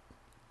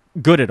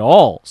good at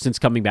all since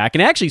coming back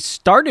and actually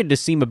started to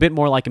seem a bit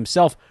more like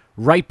himself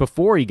right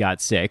before he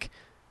got sick.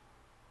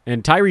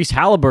 And Tyrese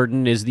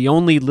Halliburton is the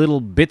only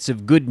little bits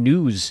of good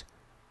news.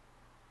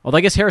 Although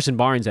I guess Harrison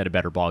Barnes had a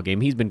better ball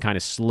game. He's been kind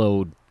of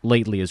slowed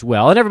lately as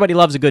well. And everybody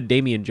loves a good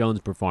Damian Jones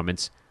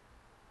performance.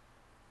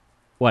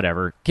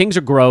 Whatever. Kings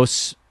are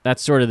gross.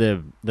 That's sort of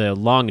the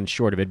long and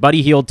short of it.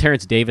 Buddy Hield,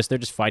 Terrence Davis, they're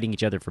just fighting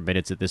each other for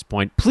minutes at this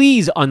point.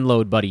 Please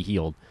unload Buddy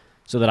Hield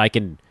so that I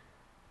can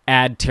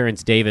add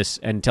Terrence Davis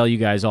and tell you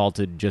guys all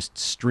to just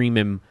stream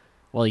him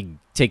while he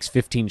takes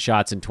 15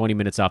 shots in 20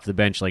 minutes off the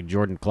bench like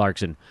Jordan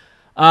Clarkson.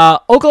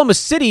 Oklahoma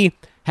City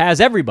has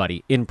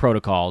everybody in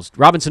protocols.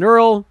 Robinson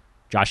Earl,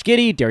 Josh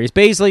Giddey, Darius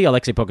Baisley,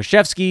 Alexei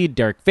Pokusevski,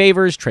 Derek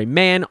Favors, Trey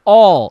Mann,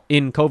 all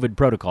in COVID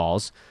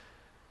protocols.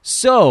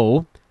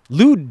 So,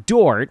 Lou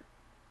Dort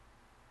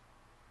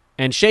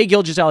and Shai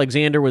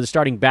Gilgeous-Alexander were the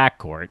starting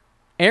backcourt.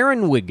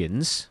 Aaron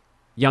Wiggins,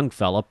 young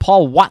fella,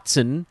 Paul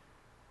Watson,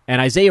 and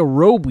Isaiah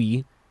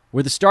Roby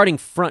were the starting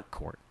front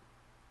court.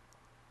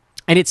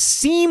 And it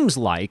seems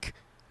like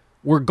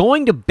we're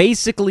going to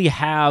basically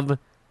have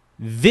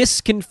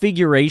this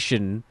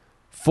configuration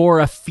for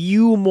a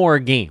few more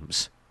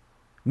games.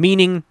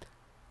 Meaning,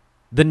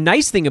 the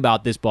nice thing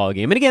about this ball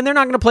game, and again, they're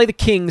not going to play the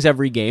Kings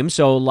every game,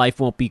 so life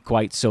won't be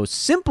quite so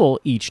simple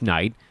each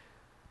night,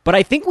 but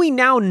I think we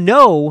now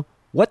know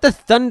what the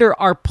Thunder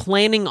are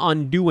planning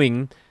on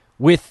doing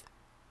with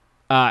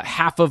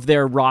half of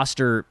their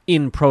roster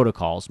in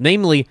protocols.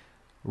 Namely,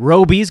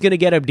 Roby's going to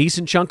get a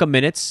decent chunk of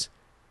minutes,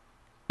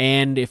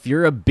 and if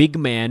you're a big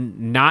man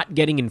not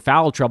getting in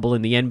foul trouble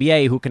in the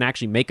NBA who can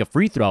actually make a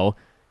free throw,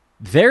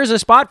 there's a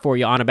spot for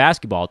you on a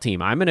basketball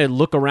team. I'm going to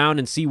look around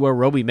and see where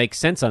Roby makes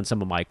sense on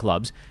some of my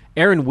clubs.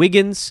 Aaron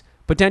Wiggins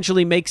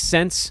potentially makes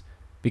sense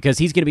because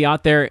he's going to be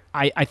out there.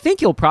 I think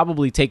he'll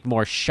probably take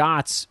more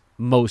shots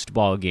most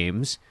ball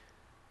games.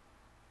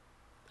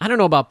 I don't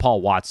know about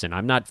Paul Watson.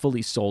 I'm not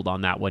fully sold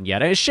on that one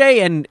yet. Shai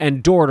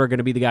and Dort are going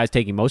to be the guys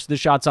taking most of the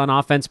shots on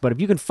offense, but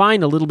if you can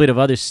find a little bit of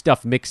other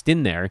stuff mixed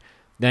in there,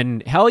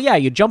 then hell yeah,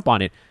 you jump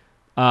on it.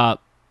 I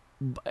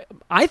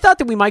thought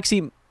that we might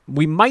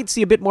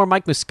see a bit more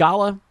Mike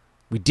Muscala.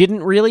 We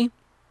didn't really,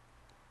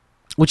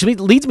 which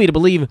leads me to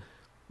believe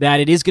that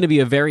it is going to be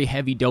a very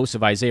heavy dose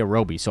of Isaiah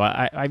Roby. So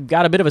I've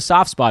got a bit of a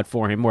soft spot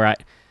for him where I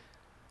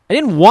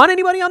didn't want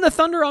anybody on the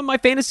Thunder on my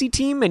fantasy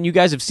team, and you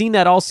guys have seen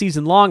that all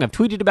season long. I've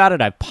tweeted about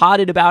it. I've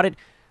potted about it.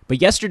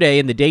 But yesterday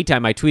in the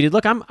daytime, I tweeted,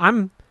 look,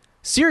 I'm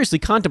seriously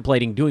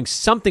contemplating doing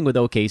something with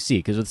OKC,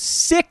 because with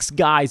 6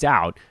 guys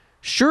out,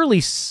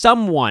 surely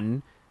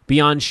someone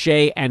beyond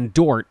Shai and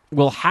Dort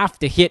will have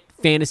to hit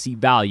fantasy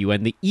value.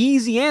 And the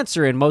easy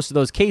answer in most of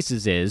those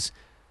cases is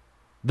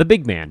the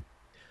big man.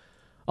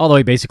 Although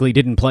he basically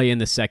didn't play in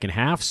the second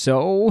half,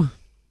 so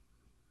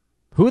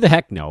Who the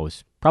heck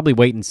knows? Probably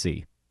wait and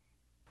see.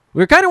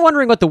 We were kind of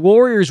wondering what the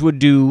Warriors would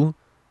do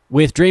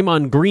with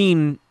Draymond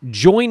Green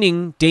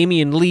joining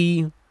Damian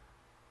Lee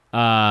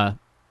and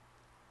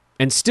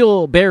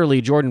still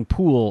barely Jordan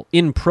Poole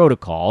in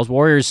protocols.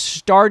 Warriors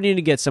starting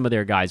to get some of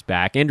their guys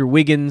back. Andrew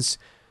Wiggins,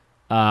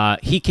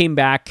 he came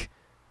back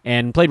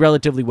and played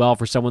relatively well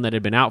for someone that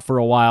had been out for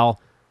a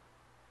while.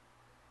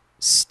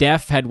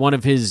 Steph had one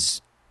of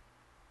his,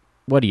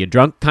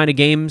 drunk kind of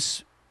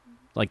games?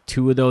 Like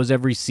 2 of those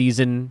every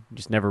season.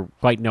 Just never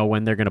quite know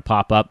when they're going to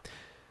pop up.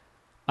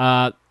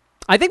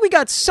 I think we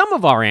got some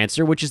of our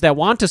answer, which is that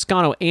Juan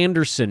Toscano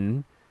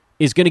Anderson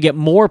is going to get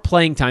more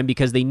playing time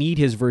because they need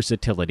his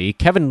versatility.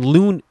 Kevon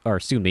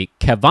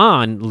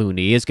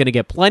Looney is going to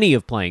get plenty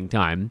of playing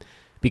time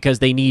because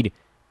they need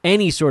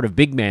any sort of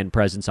big man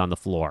presence on the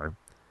floor.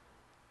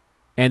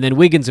 And then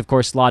Wiggins, of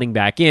course, slotting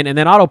back in. And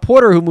then Otto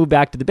Porter, who moved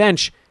back to the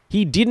bench,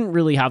 he didn't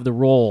really have the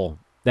role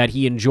that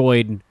he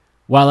enjoyed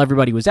while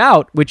everybody was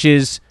out, which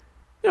is,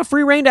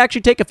 free reign to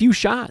actually take a few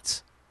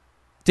shots,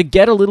 to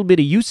get a little bit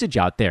of usage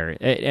out there.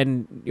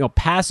 And,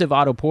 passive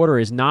Otto Porter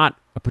is not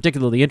a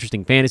particularly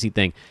interesting fantasy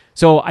thing.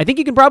 So I think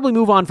you can probably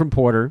move on from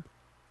Porter.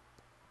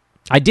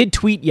 I did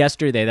tweet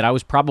yesterday that I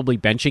was probably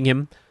benching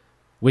him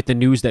with the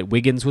news that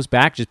Wiggins was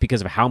back just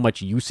because of how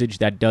much usage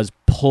that does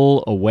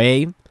pull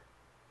away.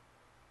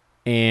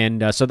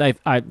 And so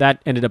that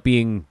ended up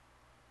being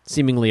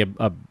seemingly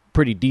a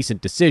pretty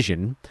decent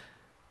decision.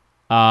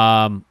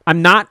 I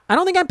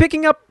don't think I'm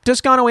picking up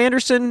Toscano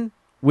Anderson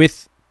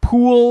with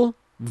Poole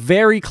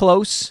very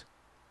close,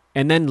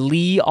 and then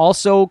Lee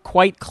also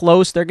quite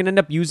close. They're going to end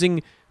up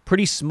using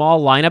pretty small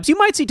lineups. You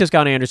might see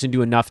Toscano Anderson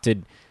do enough to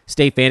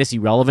stay fantasy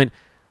relevant.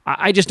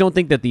 I just don't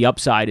think that the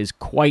upside is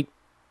quite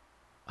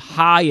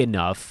high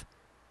enough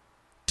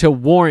to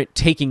warrant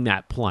taking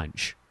that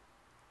plunge.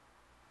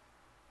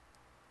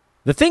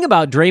 The thing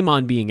about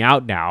Draymond being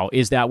out now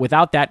is that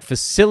without that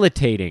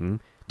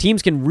facilitating,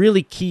 teams can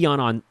really key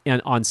on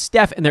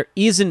Steph, and there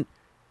isn't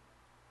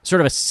sort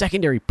of a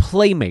secondary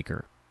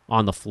playmaker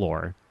on the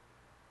floor.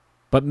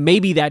 But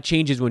maybe that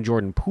changes when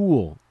Jordan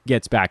Poole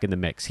gets back in the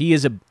mix.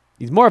 He's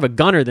more of a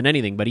gunner than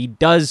anything, but he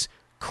does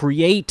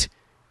create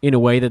in a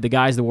way that the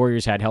guys the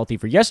Warriors had healthy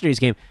for yesterday's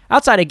game,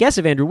 outside, I guess,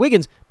 of Andrew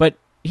Wiggins, but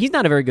he's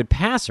not a very good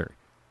passer.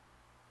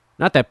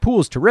 Not that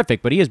Poole's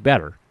terrific, but he is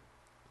better.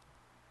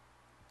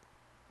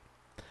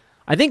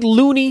 I think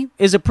Looney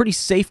is a pretty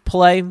safe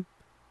play.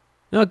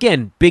 Now,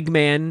 again, big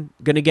man,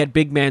 going to get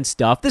big man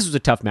stuff. This was a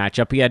tough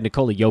matchup. He had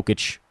Nikola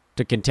Jokic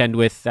to contend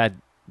with. That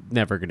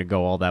never going to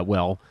go all that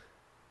well.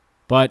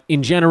 But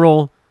in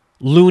general,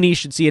 Looney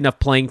should see enough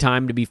playing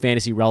time to be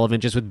fantasy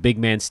relevant just with big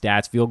man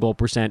stats, field goal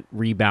percent,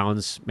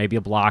 rebounds, maybe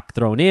a block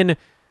thrown in.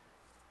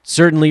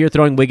 Certainly you're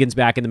throwing Wiggins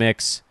back in the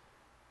mix.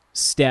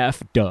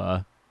 Steph,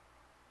 duh.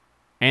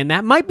 And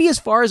that might be as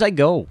far as I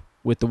go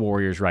with the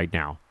Warriors right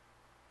now.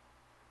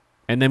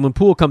 And then when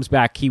Poole comes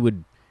back, he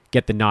would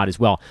get the nod as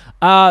well.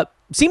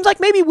 Seems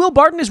like maybe Will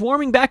Barton is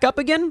warming back up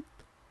again.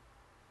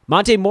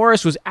 Monte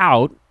Morris was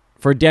out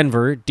for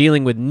Denver,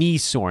 dealing with knee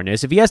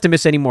soreness. If he has to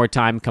miss any more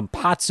time,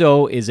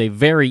 Campazzo is a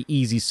very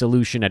easy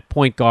solution at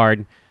point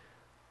guard.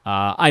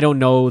 I don't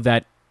know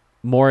that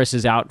Morris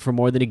is out for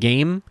more than a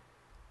game,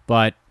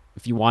 but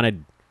if you want to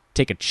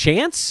take a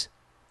chance,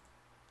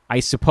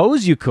 I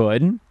suppose you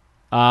could.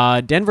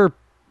 Denver,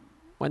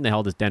 when the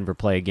hell does Denver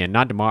play again?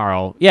 Not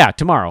tomorrow. Yeah,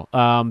 tomorrow.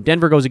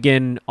 Denver goes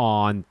again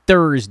on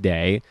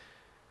Thursday,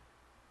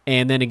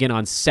 and then again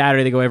on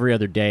Saturday. They go every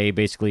other day,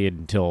 basically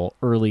until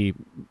early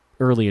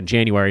in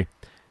January.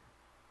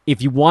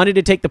 If you wanted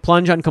to take the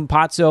plunge on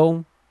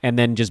Campazzo and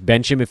then just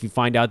bench him if you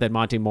find out that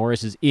Monte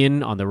Morris is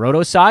in on the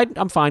Roto side,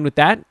 I'm fine with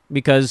that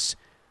because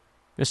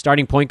a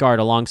starting point guard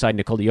alongside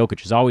Nikola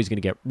Jokic is always going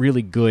to get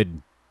really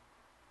good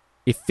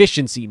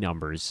efficiency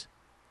numbers.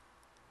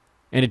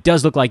 And it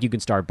does look like you can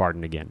start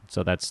Barton again.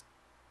 So that's,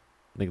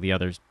 I think, the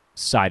other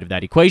side of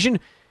that equation.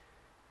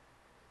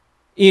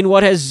 In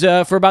what has,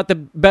 for about the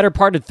better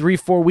part of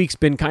 3-4 weeks,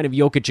 been kind of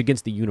Jokic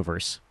against the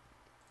universe.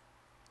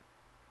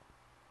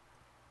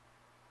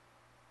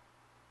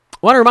 I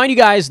want to remind you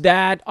guys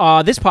that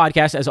this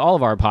podcast, as all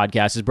of our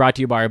podcasts, is brought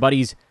to you by our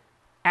buddies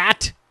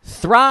at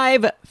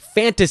Thrive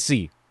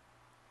Fantasy.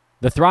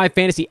 The Thrive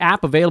Fantasy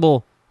app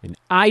available in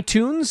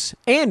iTunes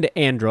and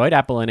Android,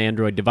 Apple and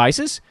Android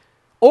devices.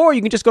 Or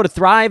you can just go to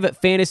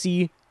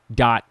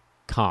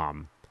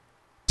thrivefantasy.com.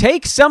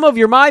 Take some of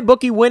your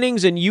MyBookie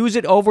winnings and use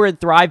it over at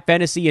Thrive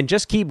Fantasy and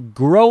just keep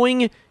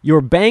growing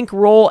your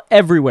bankroll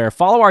everywhere.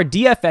 Follow our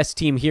DFS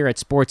team here at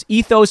Sports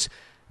Ethos.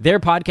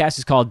 Their podcast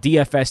is called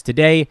DFS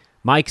Today.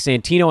 Mike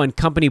Santino and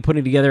company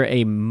putting together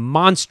a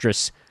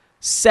monstrous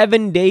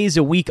 7 days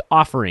a week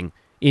offering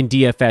in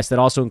DFS that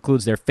also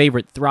includes their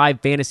favorite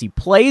Thrive Fantasy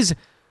plays.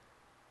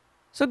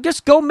 So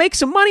just go make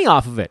some money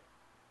off of it.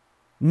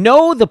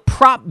 Know the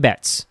prop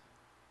bets.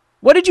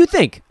 What did you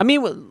think? I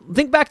mean,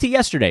 think back to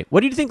yesterday.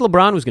 What did you think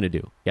LeBron was going to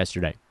do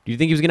yesterday? Do you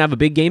think he was going to have a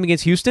big game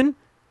against Houston?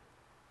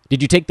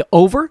 Did you take the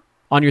over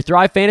on your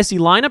Thrive Fantasy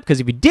lineup? Because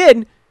if you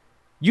did,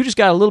 you just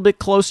got a little bit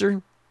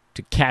closer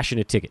to cashing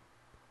a ticket.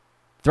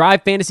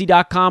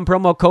 ThriveFantasy.com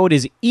promo code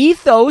is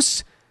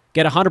ETHOS.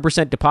 Get a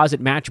 100%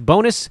 deposit match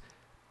bonus.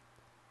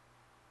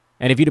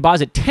 And if you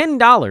deposit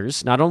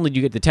 $10, not only do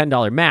you get the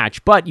 $10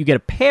 match, but you get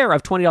a pair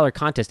of $20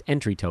 contest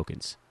entry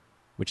tokens,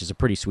 which is a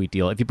pretty sweet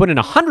deal. If you put in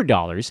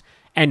 $100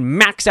 and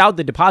max out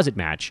the deposit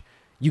match,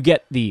 you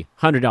get the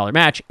 $100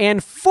 match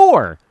and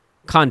 4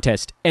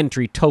 contest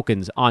entry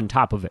tokens on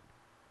top of it.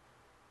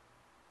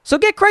 So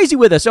get crazy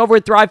with us over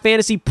at Thrive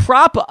Fantasy.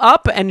 Prop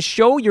up and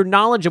show your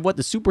knowledge of what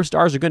the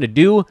superstars are going to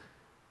do,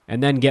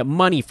 and then get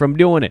money from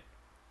doing it.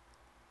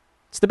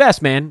 It's the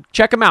best, man.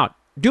 Check them out.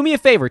 Do me a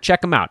favor,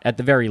 check them out at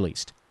the very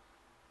least.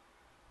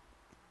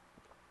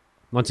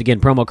 Once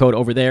again, promo code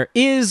over there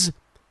is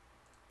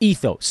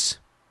ETHOS.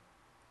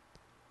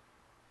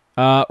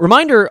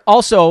 Reminder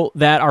also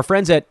that our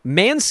friends at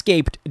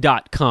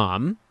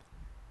Manscaped.com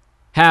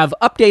have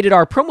updated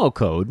our promo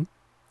code,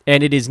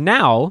 and it is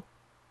now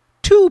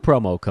 2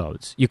 promo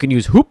codes. You can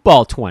use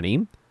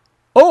Hoopball20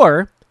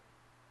 or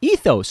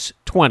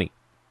Ethos20.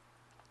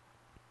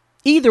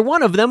 Either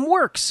one of them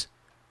works.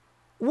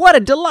 What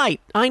a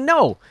delight. I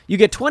know. You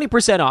get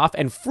 20% off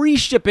and free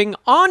shipping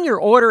on your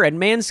order at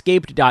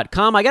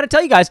Manscaped.com. I got to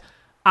tell you guys,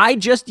 I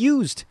just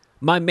used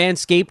my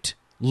Manscaped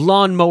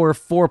Lawnmower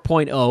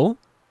 4.0.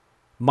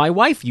 My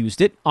wife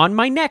used it on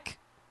my neck.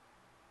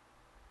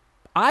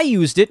 I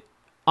used it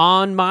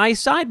on my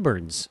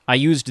sideburns. I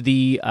used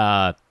the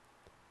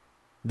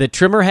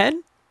trimmer head,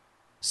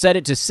 set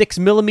it to 6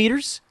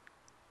 millimeters,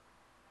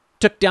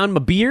 took down my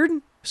beard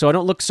so I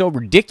don't look so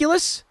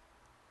ridiculous,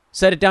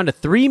 set it down to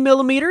 3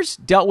 millimeters,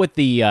 dealt with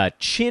the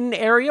chin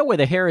area where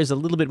the hair is a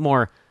little bit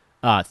more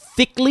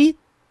thickly,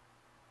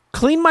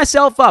 cleaned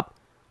myself up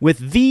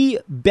with the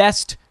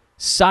best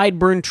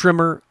sideburn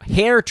trimmer,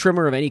 hair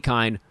trimmer of any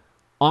kind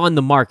on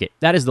the market.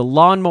 That is the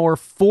Lawnmower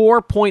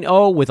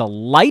 4.0 with a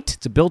light.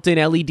 It's a built-in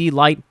LED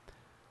light,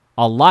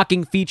 a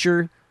locking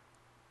feature,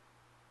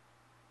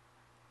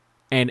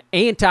 and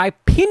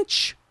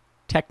anti-pinch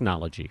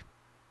technology.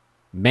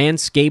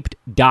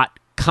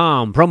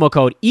 Manscaped.com. Promo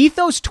code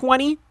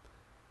ETHOS20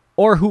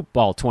 or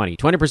Hoopball20.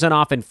 20%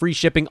 off and free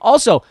shipping.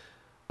 Also,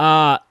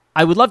 I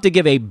would love to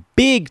give a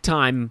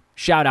big-time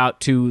shout-out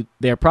to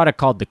their product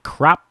called the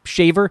Crop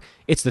Shaver.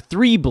 It's the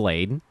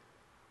 3-blade,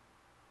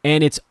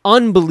 and it's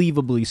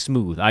unbelievably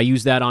smooth. I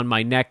use that on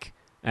my neck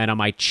and on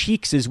my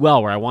cheeks as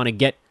well, where I want to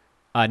get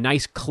a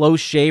nice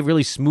close shave,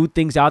 really smooth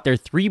things out there.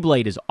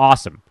 3-blade is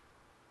awesome.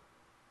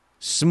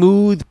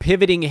 Smooth,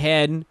 pivoting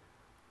head.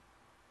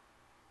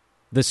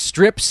 The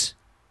strips,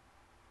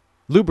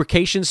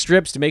 lubrication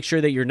strips to make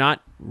sure that you're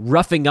not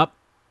roughing up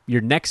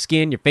your neck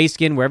skin, your face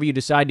skin, wherever you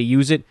decide to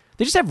use it.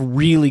 They just have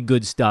really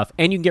good stuff,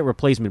 and you can get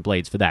replacement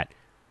blades for that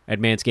at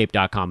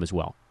Manscaped.com as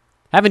well.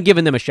 Haven't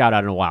given them a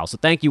shout-out in a while, so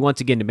thank you once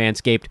again to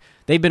Manscaped.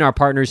 They've been our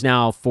partners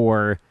now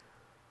for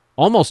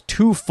almost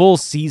 2 full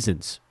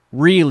seasons.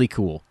 Really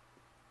cool.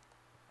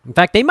 In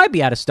fact, they might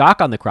be out of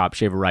stock on the Crop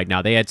Shaver right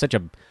now. They had such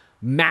a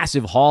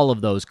massive haul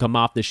of those come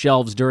off the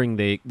shelves during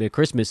the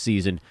Christmas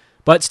season.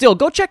 But still,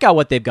 go check out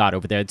what they've got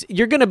over there.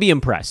 You're going to be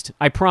impressed.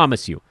 I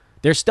promise you.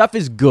 Their stuff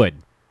is good.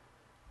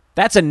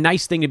 That's a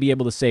nice thing to be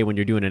able to say when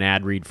you're doing an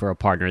ad read for a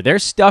partner. Their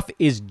stuff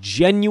is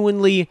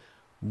genuinely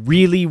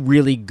really,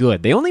 really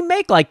good. They only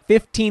make like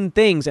 15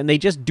 things, and they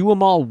just do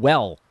them all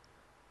well.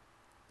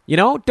 You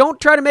know,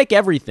 don't try to make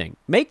everything.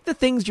 Make the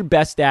things you're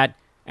best at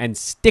and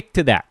stick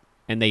to that.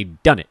 And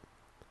they've done it.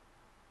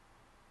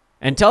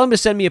 And tell them to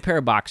send me a pair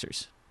of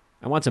boxers.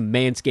 I want some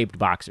Manscaped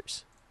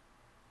boxers.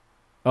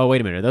 Oh,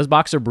 wait a minute. Are those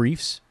boxer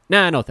briefs?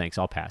 Nah, no thanks.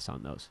 I'll pass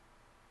on those.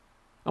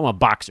 I want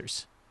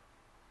boxers.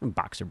 And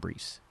boxer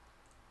briefs.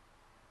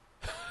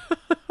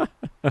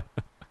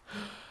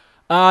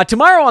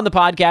 Tomorrow on the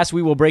podcast,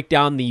 we will break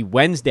down the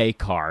Wednesday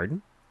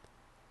card.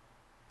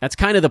 That's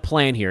kind of the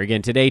plan here.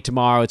 Again, today,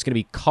 tomorrow, it's going to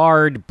be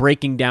card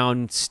breaking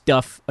down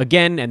stuff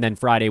again, and then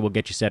Friday we'll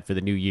get you set for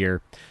the new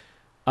year.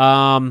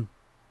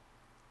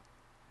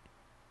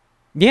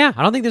 Yeah,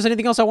 I don't think there's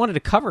anything else I wanted to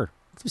cover.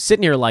 I'm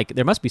sitting here like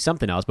there must be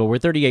something else, but we're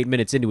 38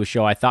 minutes into a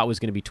show I thought was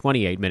going to be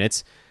 28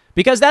 minutes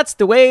because that's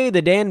the way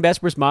the Dan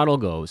Besbris model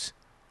goes.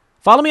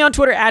 Follow me on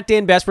Twitter at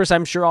Dan Besbris.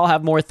 I'm sure I'll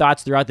have more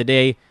thoughts throughout the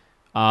day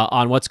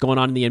on what's going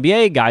on in the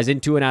NBA, guys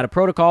into and out of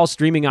protocol,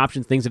 streaming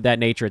options, things of that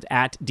nature. It's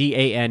at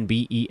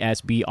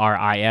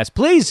DANBESBRIS.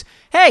 Please,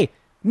 hey,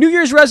 New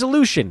Year's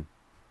resolution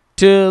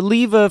to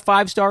leave a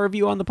 5-star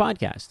review on the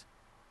podcast.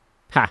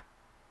 Ha.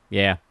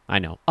 Yeah, I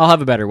know. I'll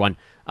have a better one.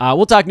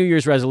 We'll talk New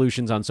Year's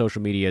resolutions on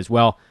social media as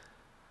well.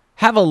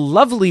 Have a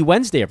lovely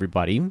Wednesday,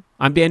 everybody.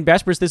 I'm Dan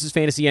Besbris. This is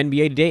Fantasy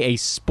NBA Today, a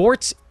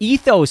sports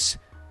ethos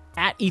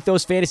at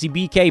Ethos Fantasy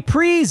BK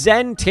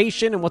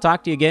presentation, and we'll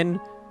talk to you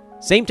again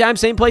same time,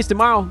 same place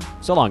tomorrow.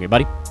 So long,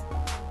 everybody.